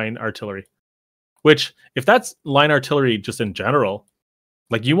artillery. Which, if that's line artillery just in general,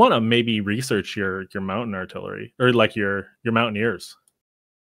 like you want to maybe research your mountain artillery or like your Mountaineers.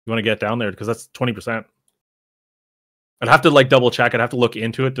 You want to get down there because that's 20%. I'd have to like double check. I'd have to look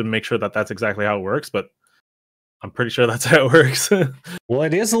into it to make sure that that's exactly how it works, but I'm pretty sure that's how it works. Well,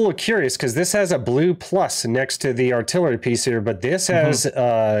 it is a little curious because this has a blue plus next to the artillery piece here, but this has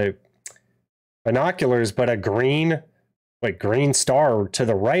binoculars, but a green star to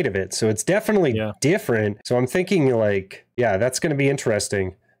the right of it. So it's definitely different. So I'm thinking like, that's going to be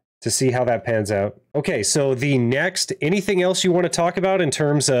interesting to see how that pans out. Okay, so the next, anything else you want to talk about in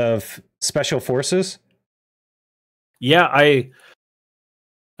terms of special forces? Yeah,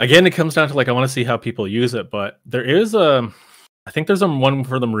 again, it comes down to like, I want to see how people use it, but there is I think there's one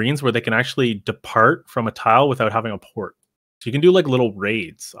for the Marines where they can actually depart from a tile without having a port. So you can do like little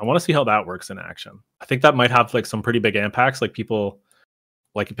raids. I want to see how that works in action. I think that might have like some pretty big impacts. Like people,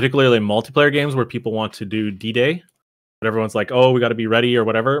 like particularly in multiplayer games where people want to do D-Day, but everyone's like, oh, we got to be ready or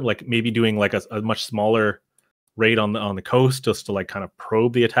whatever. Like maybe doing like a much smaller raid on the coast just to like kind of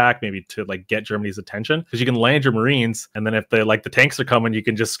probe the attack, maybe to like get Germany's attention, because you can land your Marines, and then if the tanks are coming, you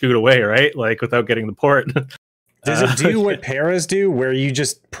can just scoot away, right? Like without getting the port. Does it do what paras do, where you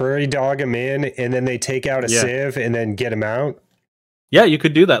just prairie dog them in and then they take out a civ and then get them out? Yeah, you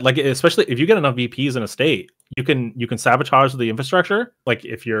could do that. Like especially if you get enough VPs in a state, you can sabotage the infrastructure. Like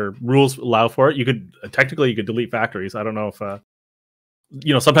if your rules allow for it, you could delete factories. I don't know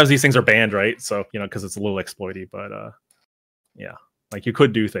if sometimes these things are banned, right? So because it's a little exploity, but yeah, like you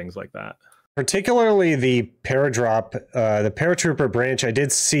could do things like that. Particularly the paradrop, the paratrooper branch. I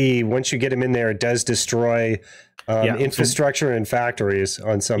did see once you get them in there, it does destroy infrastructure and factories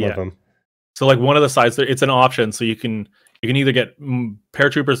on some of them. So like one of the sides there, it's an option. So you can either get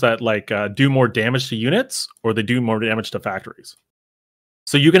paratroopers that like do more damage to units, or they do more damage to factories.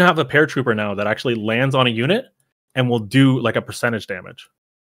 So you can have a paratrooper now that actually lands on a unit and will do like a percentage damage.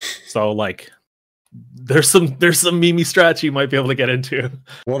 So like there's some meme strats you might be able to get into.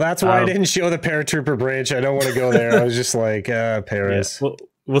 Well, that's why I didn't show the paratrooper branch. I don't want to go there. I was just like, Paris. Yeah,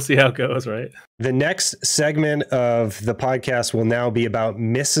 we'll see how it goes, right? The next segment of the podcast will now be about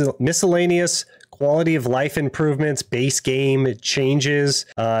miscellaneous quality of life improvements, base game changes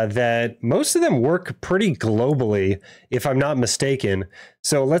that most of them work pretty globally, if I'm not mistaken.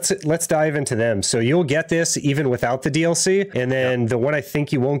 So let's dive into them. So you'll get this even without the DLC, and then the one I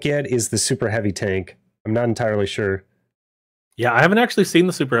think you won't get is the super heavy tank. I'm not entirely sure. Yeah, I haven't actually seen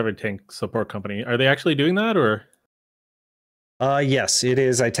the super heavy tank support company. Are they actually doing that, or? Yes, it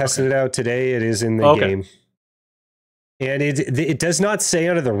is. I tested it out today. It is in the game. And it does not say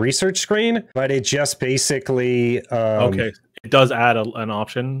under the research screen, but it just basically... it does add an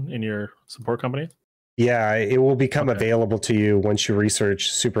option in your support company? Yeah, it will become available to you once you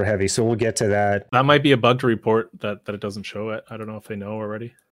research super heavy. So we'll get to that. That might be a bug to report that it doesn't show it. I don't know if they know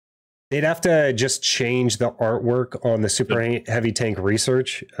already. They'd have to just change the artwork on the super heavy tank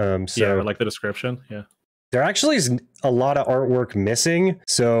research. Yeah, like the description. Yeah. There actually is a lot of artwork missing.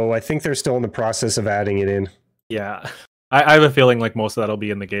 So I think they're still in the process of adding it in. Yeah. I have a feeling like most of that'll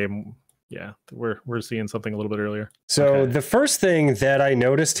be in the game. Yeah, we're seeing something a little bit earlier. So the first thing that I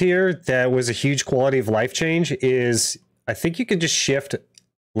noticed here that was a huge quality of life change is I think you could just shift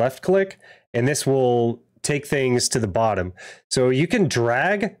left click and this will take things to the bottom. So you can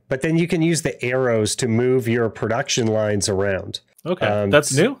drag, but then you can use the arrows to move your production lines around. Okay,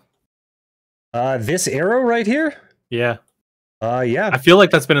 that's new? This arrow right here? Yeah. Yeah. I feel like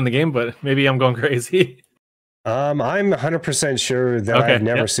that's been in the game, but maybe I'm going crazy. I'm 100% sure that I've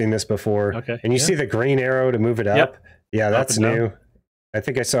never seen this before. Okay. And you see the green arrow to move it up? Yep. Yeah, that's new. I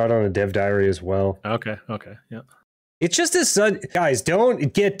think I saw it on a dev diary as well. Okay. Yeah. It's just this, guys,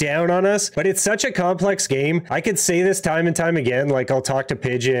 don't get down on us, but it's such a complex game. I could say this time and time again, like I'll talk to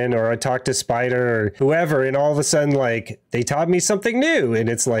Pydgin or I talk to Spider or whoever, and all of a sudden, like, they taught me something new, and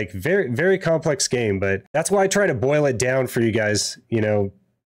it's like very, very complex game, but that's why I try to boil it down for you guys,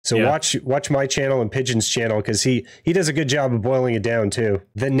 So watch my channel and Pydgin's channel, because he does a good job of boiling it down too.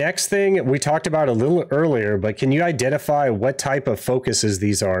 The next thing we talked about a little earlier, but can you identify what type of focuses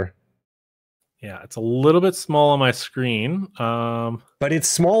these are? Yeah, it's a little bit small on my screen. But it's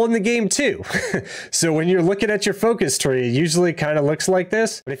small in the game too. So when you're looking at your focus tree, it usually kind of looks like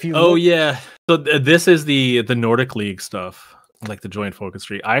this. But if you So this is the Nordic League stuff, like the joint focus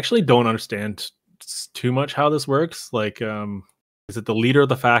tree. I actually don't understand too much how this works. Like is it the leader of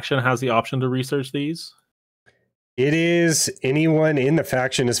the faction has the option to research these? It is anyone in the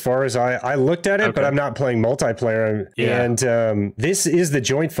faction as far as I looked at it, but I'm not playing multiplayer. Yeah. And this is the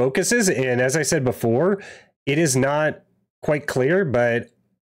joint focuses. And as I said before, it is not quite clear, but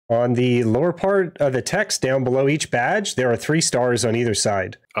on the lower part of the text down below each badge, there are 3 stars on either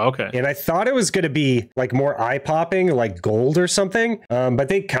side. Okay. And I thought it was going to be like more eye-popping, like gold or something, but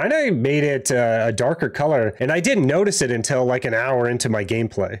they kind of made it a darker color. And I didn't notice it until like an hour into my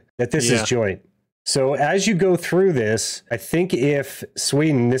gameplay that this is joint. So as you go through this, I think if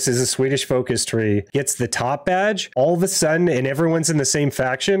Sweden, this is a Swedish focus tree, gets the top badge, all of a sudden, and everyone's in the same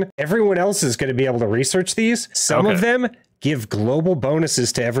faction, everyone else is going to be able to research these. Some of them give global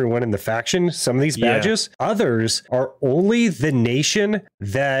bonuses to everyone in the faction, some of these badges. Others are only the nation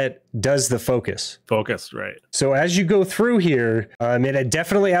that does the focus. Focus, right. So as you go through here, it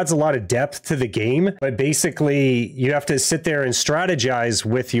definitely adds a lot of depth to the game, but basically you have to sit there and strategize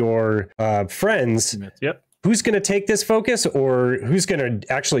with your friends. Yep. Who's going to take this focus or who's going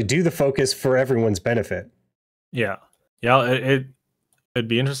to actually do the focus for everyone's benefit? Yeah. Yeah, it'd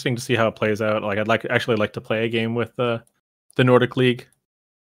be interesting to see how it plays out. Like, I'd actually like to play a game with the Nordic League.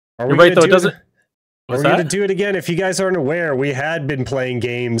 Are You're we right gonna though; it do doesn't. it? Are What's we gonna that? do it again? If you guys aren't aware, we had been playing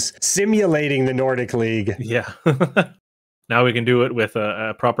games simulating the Nordic League. Yeah. Now we can do it with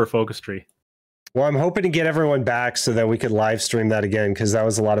a proper focus tree. Well, I'm hoping to get everyone back so that we could live stream that again, because that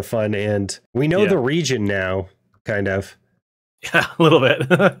was a lot of fun, and we know the region now, kind of. Yeah, a little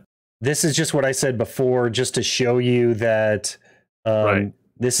bit. This is just what I said before, just to show you that Right.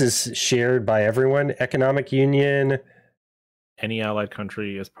 this is shared by everyone. Economic union. Any allied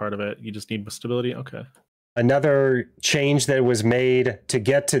country is part of it. You just need stability. Okay. Another change that was made to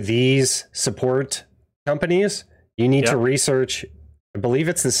get to these support companies, you need to research, I believe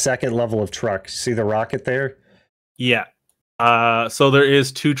it's the second level of truck. See the rocket there? Yeah. So there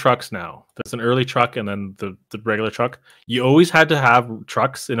is 2 trucks now. There's an early truck and then the regular truck. You always had to have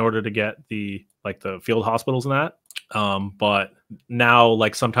trucks in order to get the field hospitals and that. But now,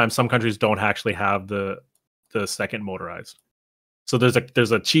 like, sometimes some countries don't actually have the second motorized. So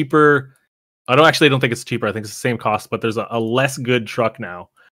there's a cheaper. I don't think it's cheaper. I think it's the same cost, but there's a less good truck now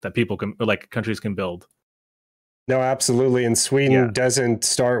that people can, like, countries can build. No, absolutely. And Sweden doesn't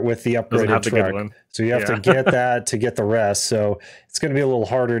start with the upgraded truck. So you have to get that to get the rest. So it's going to be a little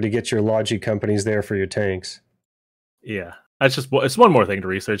harder to get your Logi companies there for your tanks. Yeah. It's one more thing to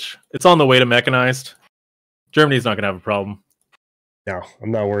research. It's on the way to mechanized. Germany's not going to have a problem. No,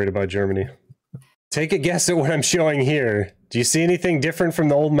 I'm not worried about Germany. Take a guess at what I'm showing here. Do you see anything different from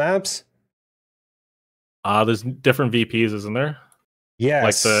the old maps? There's different VPs, isn't there?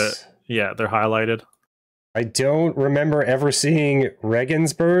 Yes. They're highlighted. I don't remember ever seeing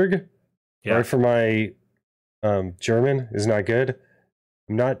Regensburg. Yeah. Right, for my German is not good.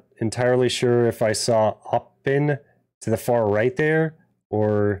 I'm not entirely sure if I saw Oppen to the far right there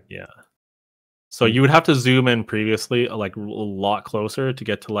or... Yeah. So you would have to zoom in previously, like, a lot closer to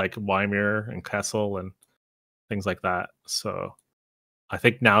get to, like, Weimar and Kessel and things like that. So I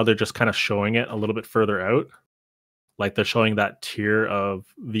think now they're just kind of showing it a little bit further out. Like, they're showing that tier of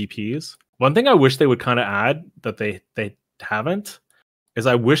VPs. One thing I wish they would kind of add that they haven't is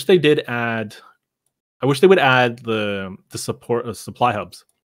I wish they would add the support supply hubs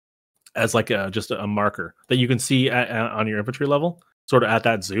as, like, just a marker that you can see on your infantry level, sort of at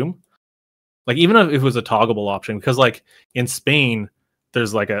that zoom. Like, even if it was a toggleable option, because, like, in Spain,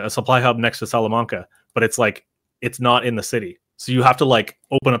 there's, like, a supply hub next to Salamanca, but it's, like, it's not in the city. So you have to, like,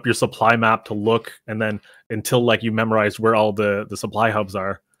 open up your supply map to look, and then until, like, you memorize where all the supply hubs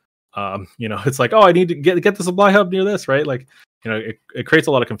are, it's like, oh, I need to get the supply hub near this, right? Like, it creates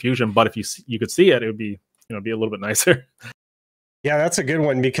a lot of confusion, but if you could see it, it would be, be a little bit nicer. Yeah, that's a good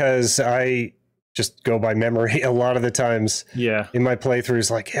one, because I just go by memory a lot of the times. Yeah. In my playthroughs,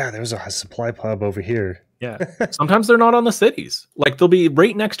 like, yeah, there's a supply hub over here. Yeah. Sometimes they're not on the cities. Like, they'll be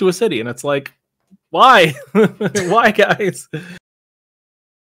right next to a city, and it's like, why? Why, guys?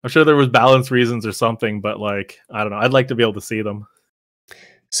 I'm sure there was balance reasons or something, but, like, I don't know. I'd like to be able to see them.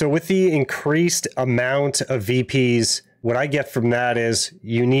 So with the increased amount of VPs, what I get from that is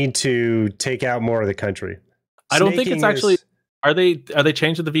you need to take out more of the country. I don't think it's actually... Are they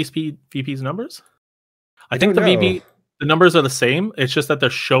changing the VP's numbers? I think the numbers are the same. It's just that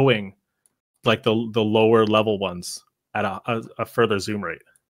they're showing, like, the lower level ones at a further zoom rate.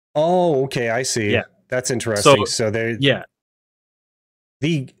 Oh, okay, I see. Yeah, that's interesting. So the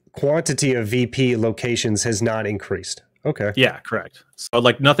quantity of VP locations has not increased. Okay. Yeah, correct. So,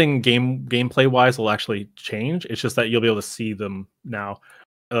 like, nothing gameplay wise will actually change. It's just that you'll be able to see them now.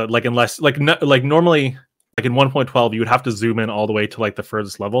 Unless normally, like, in 1.12, you would have to zoom in all the way to, like, the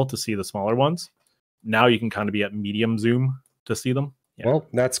furthest level to see the smaller ones. Now you can kind of be at medium zoom to see them. Yeah. Well,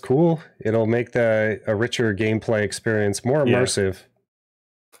 that's cool. It'll make a richer gameplay experience, more immersive.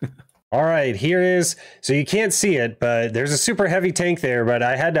 Yeah. All right, here is, so you can't see it, but there's a super heavy tank there, but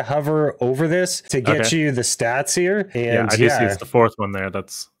I had to hover over this to get you the stats here. And I do see it's the fourth one there.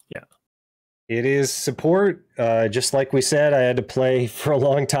 That's, it is support. Just like we said, I had to play for a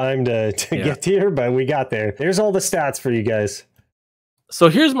long time to get here, but we got there. There's all the stats for you guys. So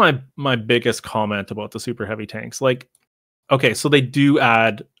here's my biggest comment about the super heavy tanks. Like, okay, so they do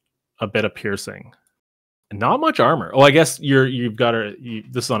add a bit of piercing. Not much armor. Oh, I guess you've got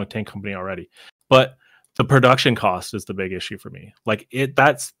this is on a tank company already, but the production cost is the big issue for me. Like,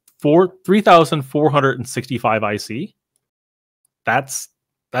 that's 3,465 IC. That's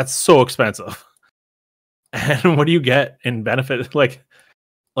so expensive. And what do you get in benefit? Like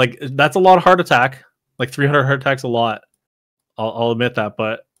that's a lot of heart attack. Like, 300 heart attack's a lot. I'll admit that,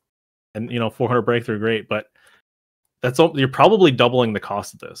 but 400 breakthrough, great, but you're probably doubling the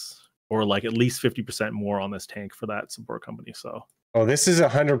cost of this. or like at least 50% more on this tank for that support company. So, oh, this is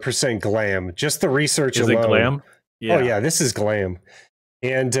 100% glam. Just the research is alone. it glam? Yeah. Oh yeah, this is glam.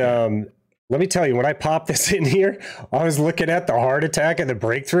 And let me tell you, when I popped this in here, I was looking at the heart attack and the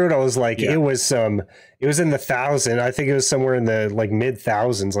breakthrough, and I was like, it was in the thousand. I think it was somewhere in the like mid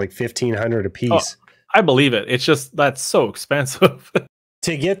thousands, like 1,500 a piece. Oh, I believe it. It's just that's so expensive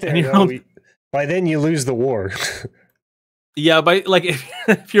to get there. By then you lose the war. Yeah, but like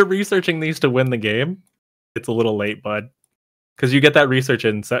if you're researching these to win the game, it's a little late, bud. Because you get that research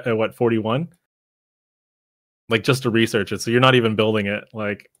in what 41, like just to research it. So you're not even building it.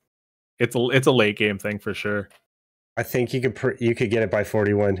 Like it's a late game thing for sure. I think you could get it by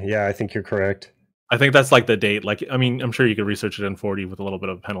 41. Yeah, I think you're correct. I think that's like the date. Like, I mean, I'm sure you could research it in 40 with a little bit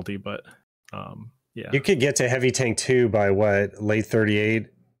of penalty, but yeah, you could get to heavy tank 2 by what, late 38.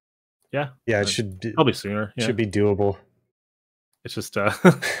 Yeah, it should probably sooner. Should be doable. It's just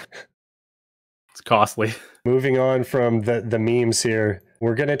it's costly. Moving on from the memes here,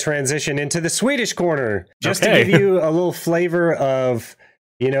 we're going to transition into the Swedish corner just to give you a little flavor of,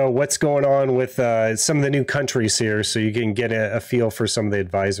 what's going on with some of the new countries here, so you can get a feel for some of the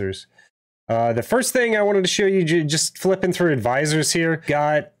advisors. The first thing I wanted to show you, just flipping through advisors here,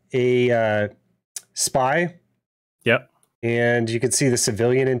 got a spy. Yep. And you can see the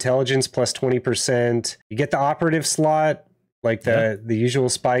civilian intelligence plus 20%. You get the operative slot, like the usual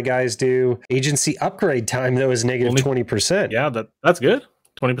spy guys do. Agency upgrade time, though, is negative 20%. Yeah, that's good.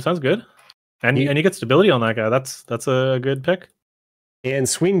 20% is good. And you get stability on that guy. That's a good pick. And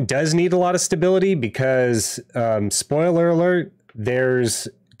Sweden does need a lot of stability because, spoiler alert, there's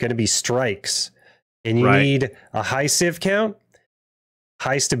going to be strikes. And you need a high civ count,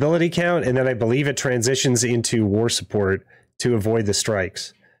 high stability count, and then I believe it transitions into war support to avoid the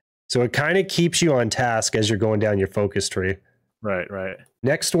strikes. So it kind of keeps you on task as you're going down your focus tree. Right.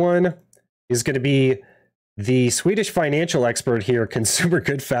 Next one is going to be the Swedish financial expert here, Consumer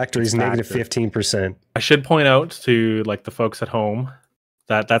Good Factories, negative 15%. I should point out to like the folks at home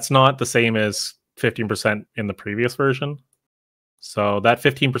that that's not the same as 15% in the previous version. So that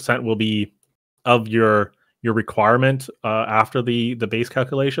 15% will be of your requirement after the base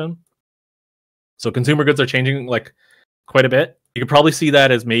calculation. So consumer goods are changing like quite a bit. You could probably see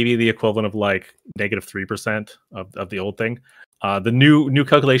that as maybe the equivalent of like negative 3% of the old thing. The new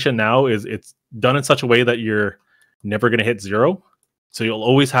calculation now it's done in such a way that you're never going to hit zero. So you'll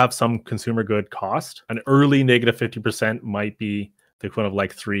always have some consumer good cost. An early negative 50% might be the equivalent of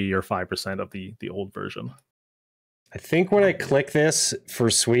like 3 or 5% of the old version. I think when I click this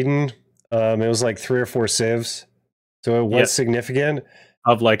for Sweden, it was like 3 or 4 civs. So it was significant.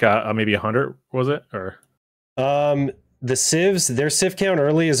 Of like maybe 100, was it? Or the civs, their civ count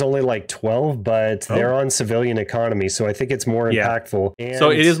early is only like 12, but they're on civilian economy, so I think it's more impactful. And so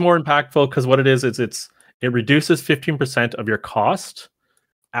it is more impactful because what it is it reduces 15% of your cost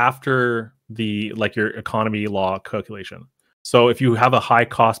after your economy law calculation. So if you have a high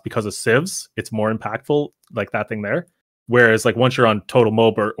cost because of civs, it's more impactful, like that thing there. Whereas like once you're on total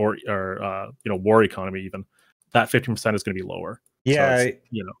mob or war economy, even that 15% is going to be lower. Yeah, so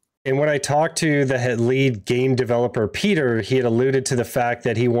and when I talked to the lead game developer, Peter, he had alluded to the fact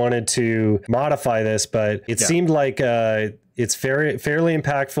that he wanted to modify this, but it seemed like it's fairly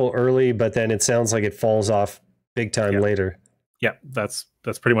impactful early, but then it sounds like it falls off big time later. Yeah, that's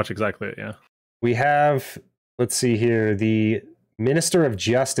pretty much exactly it, yeah. We have, let's see here, the Minister of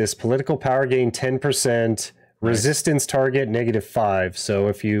Justice, political power gain 10%, resistance target -5. So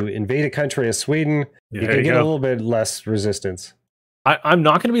if you invade a country as Sweden, you can get a little bit less resistance. I'm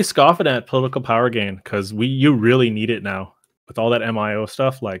not going to be scoffing at political power gain because you really need it now with all that MIO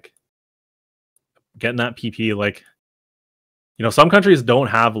stuff, like getting that PP. Like, some countries don't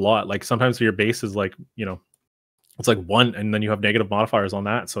have a lot. Like sometimes your base is like, it's like 1, and then you have negative modifiers on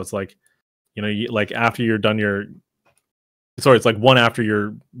that. So it's like, like after you're done it's like 1 after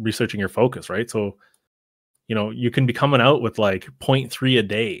you're researching your focus, right? So, you can be coming out with like 0.3 a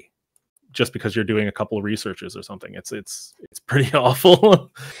day just because you're doing a couple of researches or something. It's pretty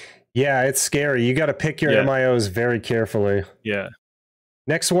awful. Yeah, it's scary. You got to pick your MIOs very carefully. Yeah.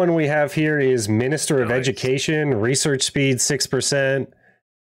 Next one we have here is Minister of Education, research speed 6%.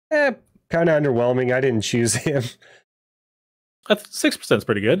 Kind of underwhelming. I didn't choose him. 6% is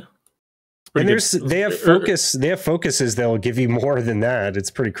pretty good. And they have focus. They have focuses that will give you more than that.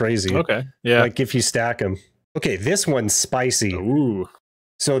 It's pretty crazy. Okay. Yeah. Like if you stack them. Okay, this one's spicy. Ooh.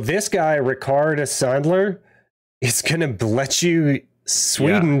 So this guy, Ricard Sandler, is going to let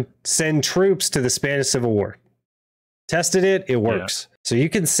Sweden send troops to the Spanish Civil War. Tested it. It works. Yeah. So you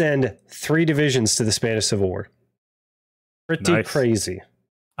can send 3 divisions to the Spanish Civil War. Pretty crazy.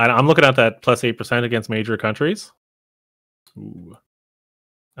 I'm looking at that plus 8% against major countries. Ooh.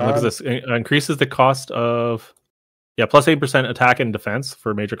 And look at this. It increases the cost of plus 8% attack and defense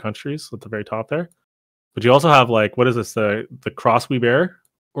for major countries at the very top there. But you also have like, what is this? The cross we bear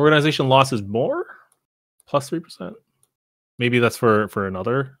organization losses more plus 3%. Maybe that's for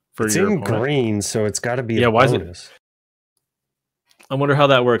another for it's your in opponent. Green, so it's got to be Yeah, a why bonus. is it? I wonder how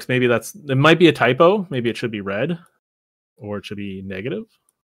that works. Maybe it might be a typo. Maybe it should be red, or it should be negative.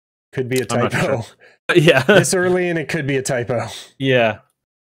 Could be a typo. Sure. Yeah, this early and it could be a typo. Yeah.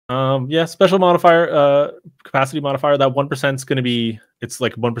 Special modifier, capacity modifier. That 1% is going to be, it's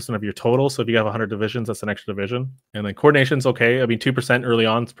like 1% of your total. So if you have 100 divisions, that's an extra division. And then coordination's okay. I mean, 2% early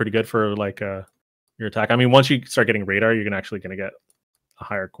on is pretty good for like your attack. I mean, once you start getting radar, you're actually going to get a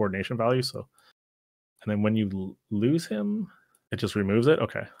higher coordination value. So, and then when you lose him, it just removes it.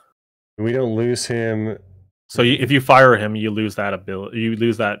 Okay. We don't lose him. So if you fire him, you lose that ability. You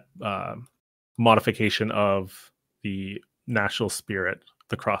lose that modification of the national spirit.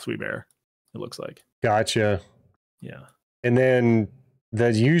 The cross we bear, it looks like. Gotcha. Yeah. And then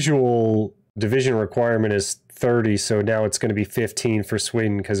the usual division requirement is 30, so now it's going to be 15 for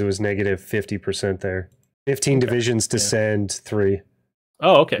Sweden because it was negative 50% there. 15 divisions to send 3.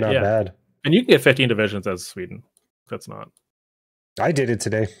 Oh, okay. Not bad. And you can get 15 divisions as Sweden. That's not. I did it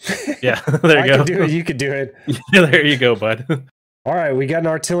today. Yeah, there you go. I can do it. You could do it. Yeah, there you go, bud. All right, we got an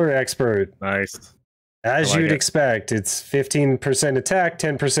artillery expert. Nice. As you'd expect, it's 15% attack,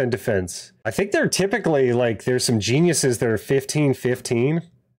 10% defense. I think they're typically like, there's some geniuses that are 15-15.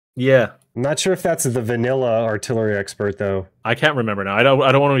 Yeah. I'm not sure if that's the vanilla artillery expert, though. I can't remember now. I don't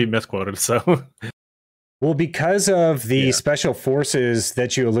want to be misquoted, so. Well, because of the special forces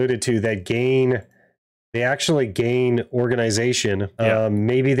that you alluded to that they actually gain organization.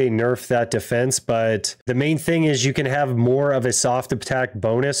 Maybe they nerf that defense, but the main thing is you can have more of a soft attack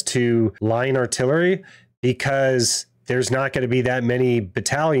bonus to line artillery because there's not going to be that many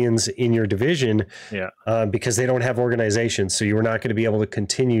battalions in your division because they don't have organization. So you're not going to be able to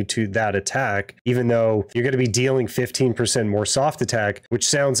continue to that attack, even though you're going to be dealing 15% more soft attack, which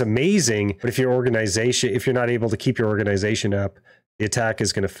sounds amazing. But if you're not able to keep your organization up, the attack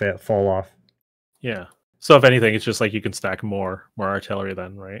is going to fall off. Yeah. So if anything, it's just like you can stack more artillery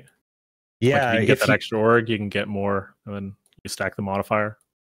then, right? Yeah. Like you can get that extra org, you can get more, and then you stack the modifier.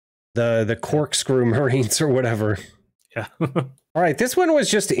 The corkscrew Marines or whatever. Yeah. All right, this one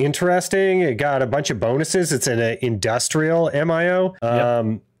was just interesting. It got a bunch of bonuses. It's an industrial MIO.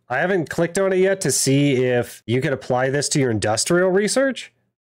 I haven't clicked on it yet to see if you could apply this to your industrial research,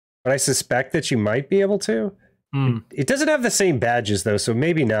 but I suspect that you might be able to. It doesn't have the same badges, though, so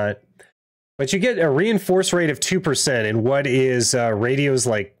maybe not. But you get a reinforce rate of 2%, and what is radios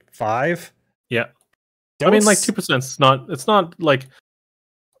like 5? Yeah. I mean, like 2%. It's not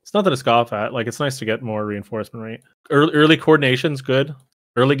nothing to scoff at. Like, it's nice to get more reinforcement rate. Early coordination's good.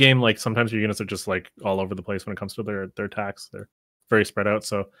 Early game, like sometimes your units are just like all over the place when it comes to their attacks. They're very spread out.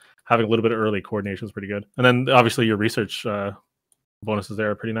 So having a little bit of early coordination is pretty good. And then obviously your research bonuses there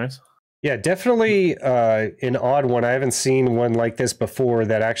are pretty nice. Yeah, definitely an odd one. I haven't seen one like this before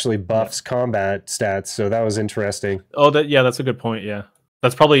that actually buffs combat stats. So that was interesting. Oh, that's a good point. Yeah,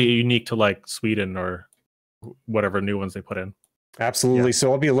 that's probably unique to like Sweden or whatever new ones they put in. Absolutely. Yeah.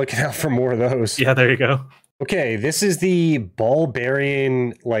 So I'll be looking out for more of those. Yeah, there you go. Okay, this is the ball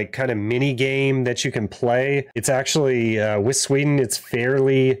bearing like kind of mini game that you can play. It's actually with Sweden, it's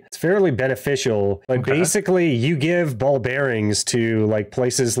fairly beneficial. Like basically you give ball bearings to like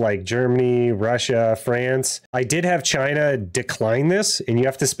places like Germany, Russia, France. I did have China decline this, and you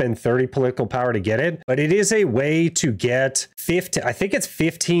have to spend 30 political power to get it, but it is a way to get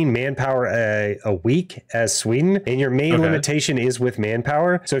 15 manpower a week as Sweden, and your main limitation is with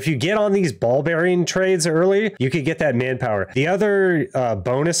manpower. So if you get on these ball bearing trades early, you could get that manpower. The other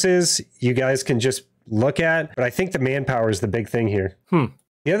bonuses you guys can just look at, but I think the manpower is the big thing here.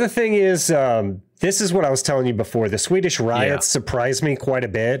 The other thing is, this is what I was telling you before. The Swedish riots surprised me quite a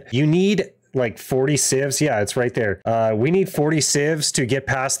bit. You need like 40 civs. Yeah, it's right there. We need 40 civs to get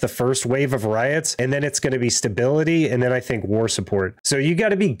past the first wave of riots, and then it's going to be stability, and then I think war support. So you got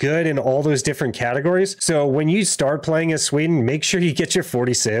to be good in all those different categories. So when you start playing as Sweden, make sure you get your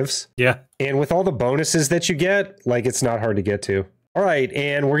 40 civs. Yeah. And with all the bonuses that you get, like it's not hard to get to. All right,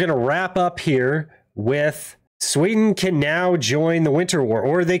 and we're going to wrap up here with Sweden can now join the Winter War,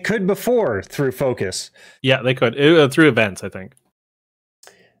 or they could before through focus. Yeah, they could. Through events, I think.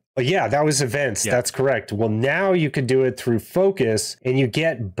 Oh, yeah, that was events. Yeah. That's correct. Well, now you can do it through focus, and you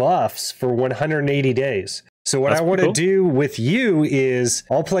get buffs for 180 days. So what I want to do with you is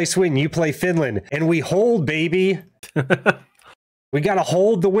I'll play Sweden, you play Finland, and we hold, baby. We gotta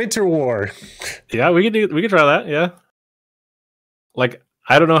hold the Winter War. Yeah, we could try that. Yeah. Like,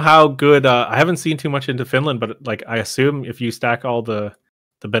 I don't know how good. I haven't seen too much into Finland, but like, I assume if you stack all the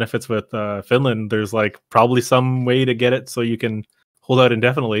benefits with Finland, there's like probably some way to get it so you can hold out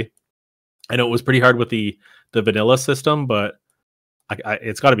indefinitely. I know it was pretty hard with the vanilla system, but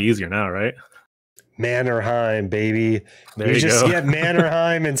it's got to be easier now, right? Mannerheim, baby. There you you just go. get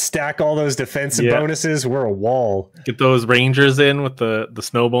Mannerheim and stack all those defensive bonuses. We're a wall. Get those Rangers in with the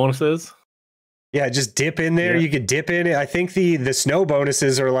snow bonuses. Yeah, just dip in there. Yeah. You could dip in. I think the snow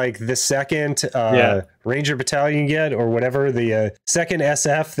bonuses are like the second Ranger battalion you get, or whatever, the second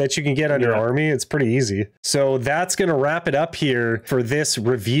SF that you can get on your army. It's pretty easy. So that's going to wrap it up here for this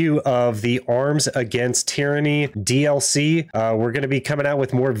review of the Arms Against Tyranny DLC. We're going to be coming out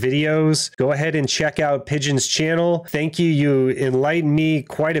with more videos. Go ahead and check out Pydgin's channel. Thank you. You enlightened me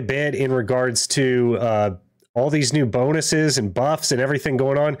quite a bit in regards to all these new bonuses and buffs and everything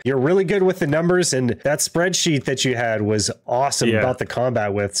going on. You're really good with the numbers, and that spreadsheet that you had was awesome about the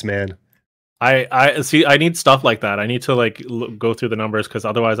combat widths, man. I see. I need stuff like that. I need to like go through the numbers, because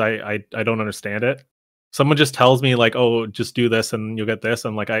otherwise I don't understand it. Someone just tells me like, oh, just do this and you'll get this,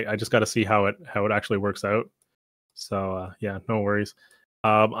 and like I just got to see how it actually works out. So yeah, no worries.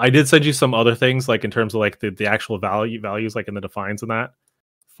 I did send you some other things, like in terms of like the actual values, like in the defines and that,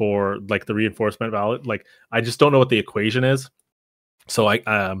 for like the reinforcement value. Like, I just don't know what the equation is, so I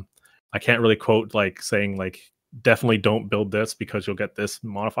can't really quote like saying like definitely don't build this because you'll get this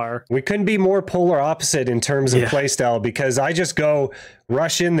modifier. We couldn't be more polar opposite in terms of playstyle, because I just go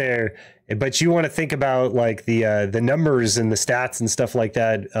rush in there, but you want to think about like the numbers and the stats and stuff like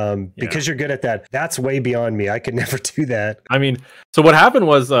that, because you're good at that. That's way beyond me. I could never do that. I mean, so what happened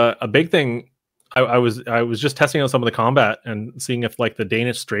was a big thing. I was just testing out some of the combat and seeing if like the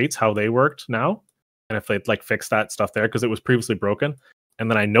Danish Straits, how they worked now, and if they'd like fixed that stuff there, because it was previously broken. And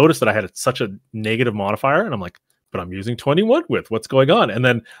then I noticed that I had such a negative modifier, and I'm like, but I'm using 21 width. What's going on? And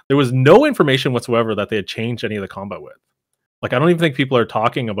then there was no information whatsoever that they had changed any of the combat width. Like, I don't even think people are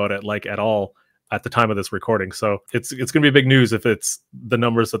talking about it like at all at the time of this recording. So it's gonna be big news if it's the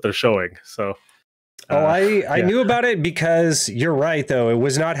numbers that they're showing. So. I knew about it, because you're right, though. It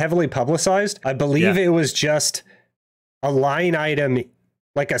was not heavily publicized. I believe it was just a line item,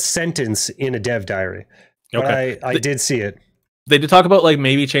 like a sentence in a dev diary. But I did see it. They did talk about like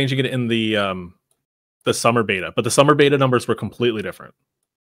maybe changing it in the summer beta, but the summer beta numbers were completely different.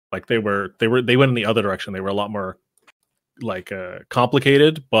 Like they went in the other direction. They were a lot more like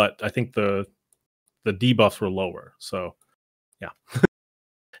complicated, but I think the debuffs were lower. So yeah.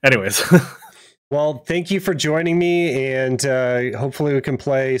 Anyways. Well, thank you for joining me, and hopefully we can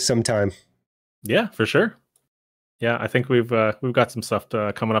play sometime. Yeah, for sure. Yeah, I think we've got some stuff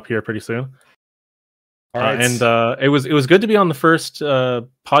coming up here pretty soon. All right. And it was good to be on the first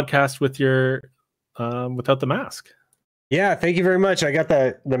podcast with your without the mask. Yeah, thank you very much. I got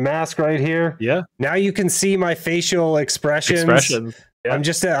the mask right here. Yeah. Now you can see my facial expressions.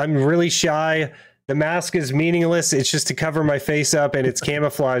 Yeah. I'm really shy. The mask is meaningless. It's just to cover my face up, and it's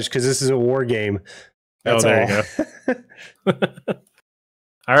camouflage because this is a war game. That's there you go.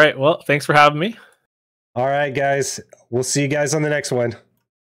 All right. Well, thanks for having me. All right, guys. We'll see you guys on the next one.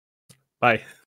 Bye.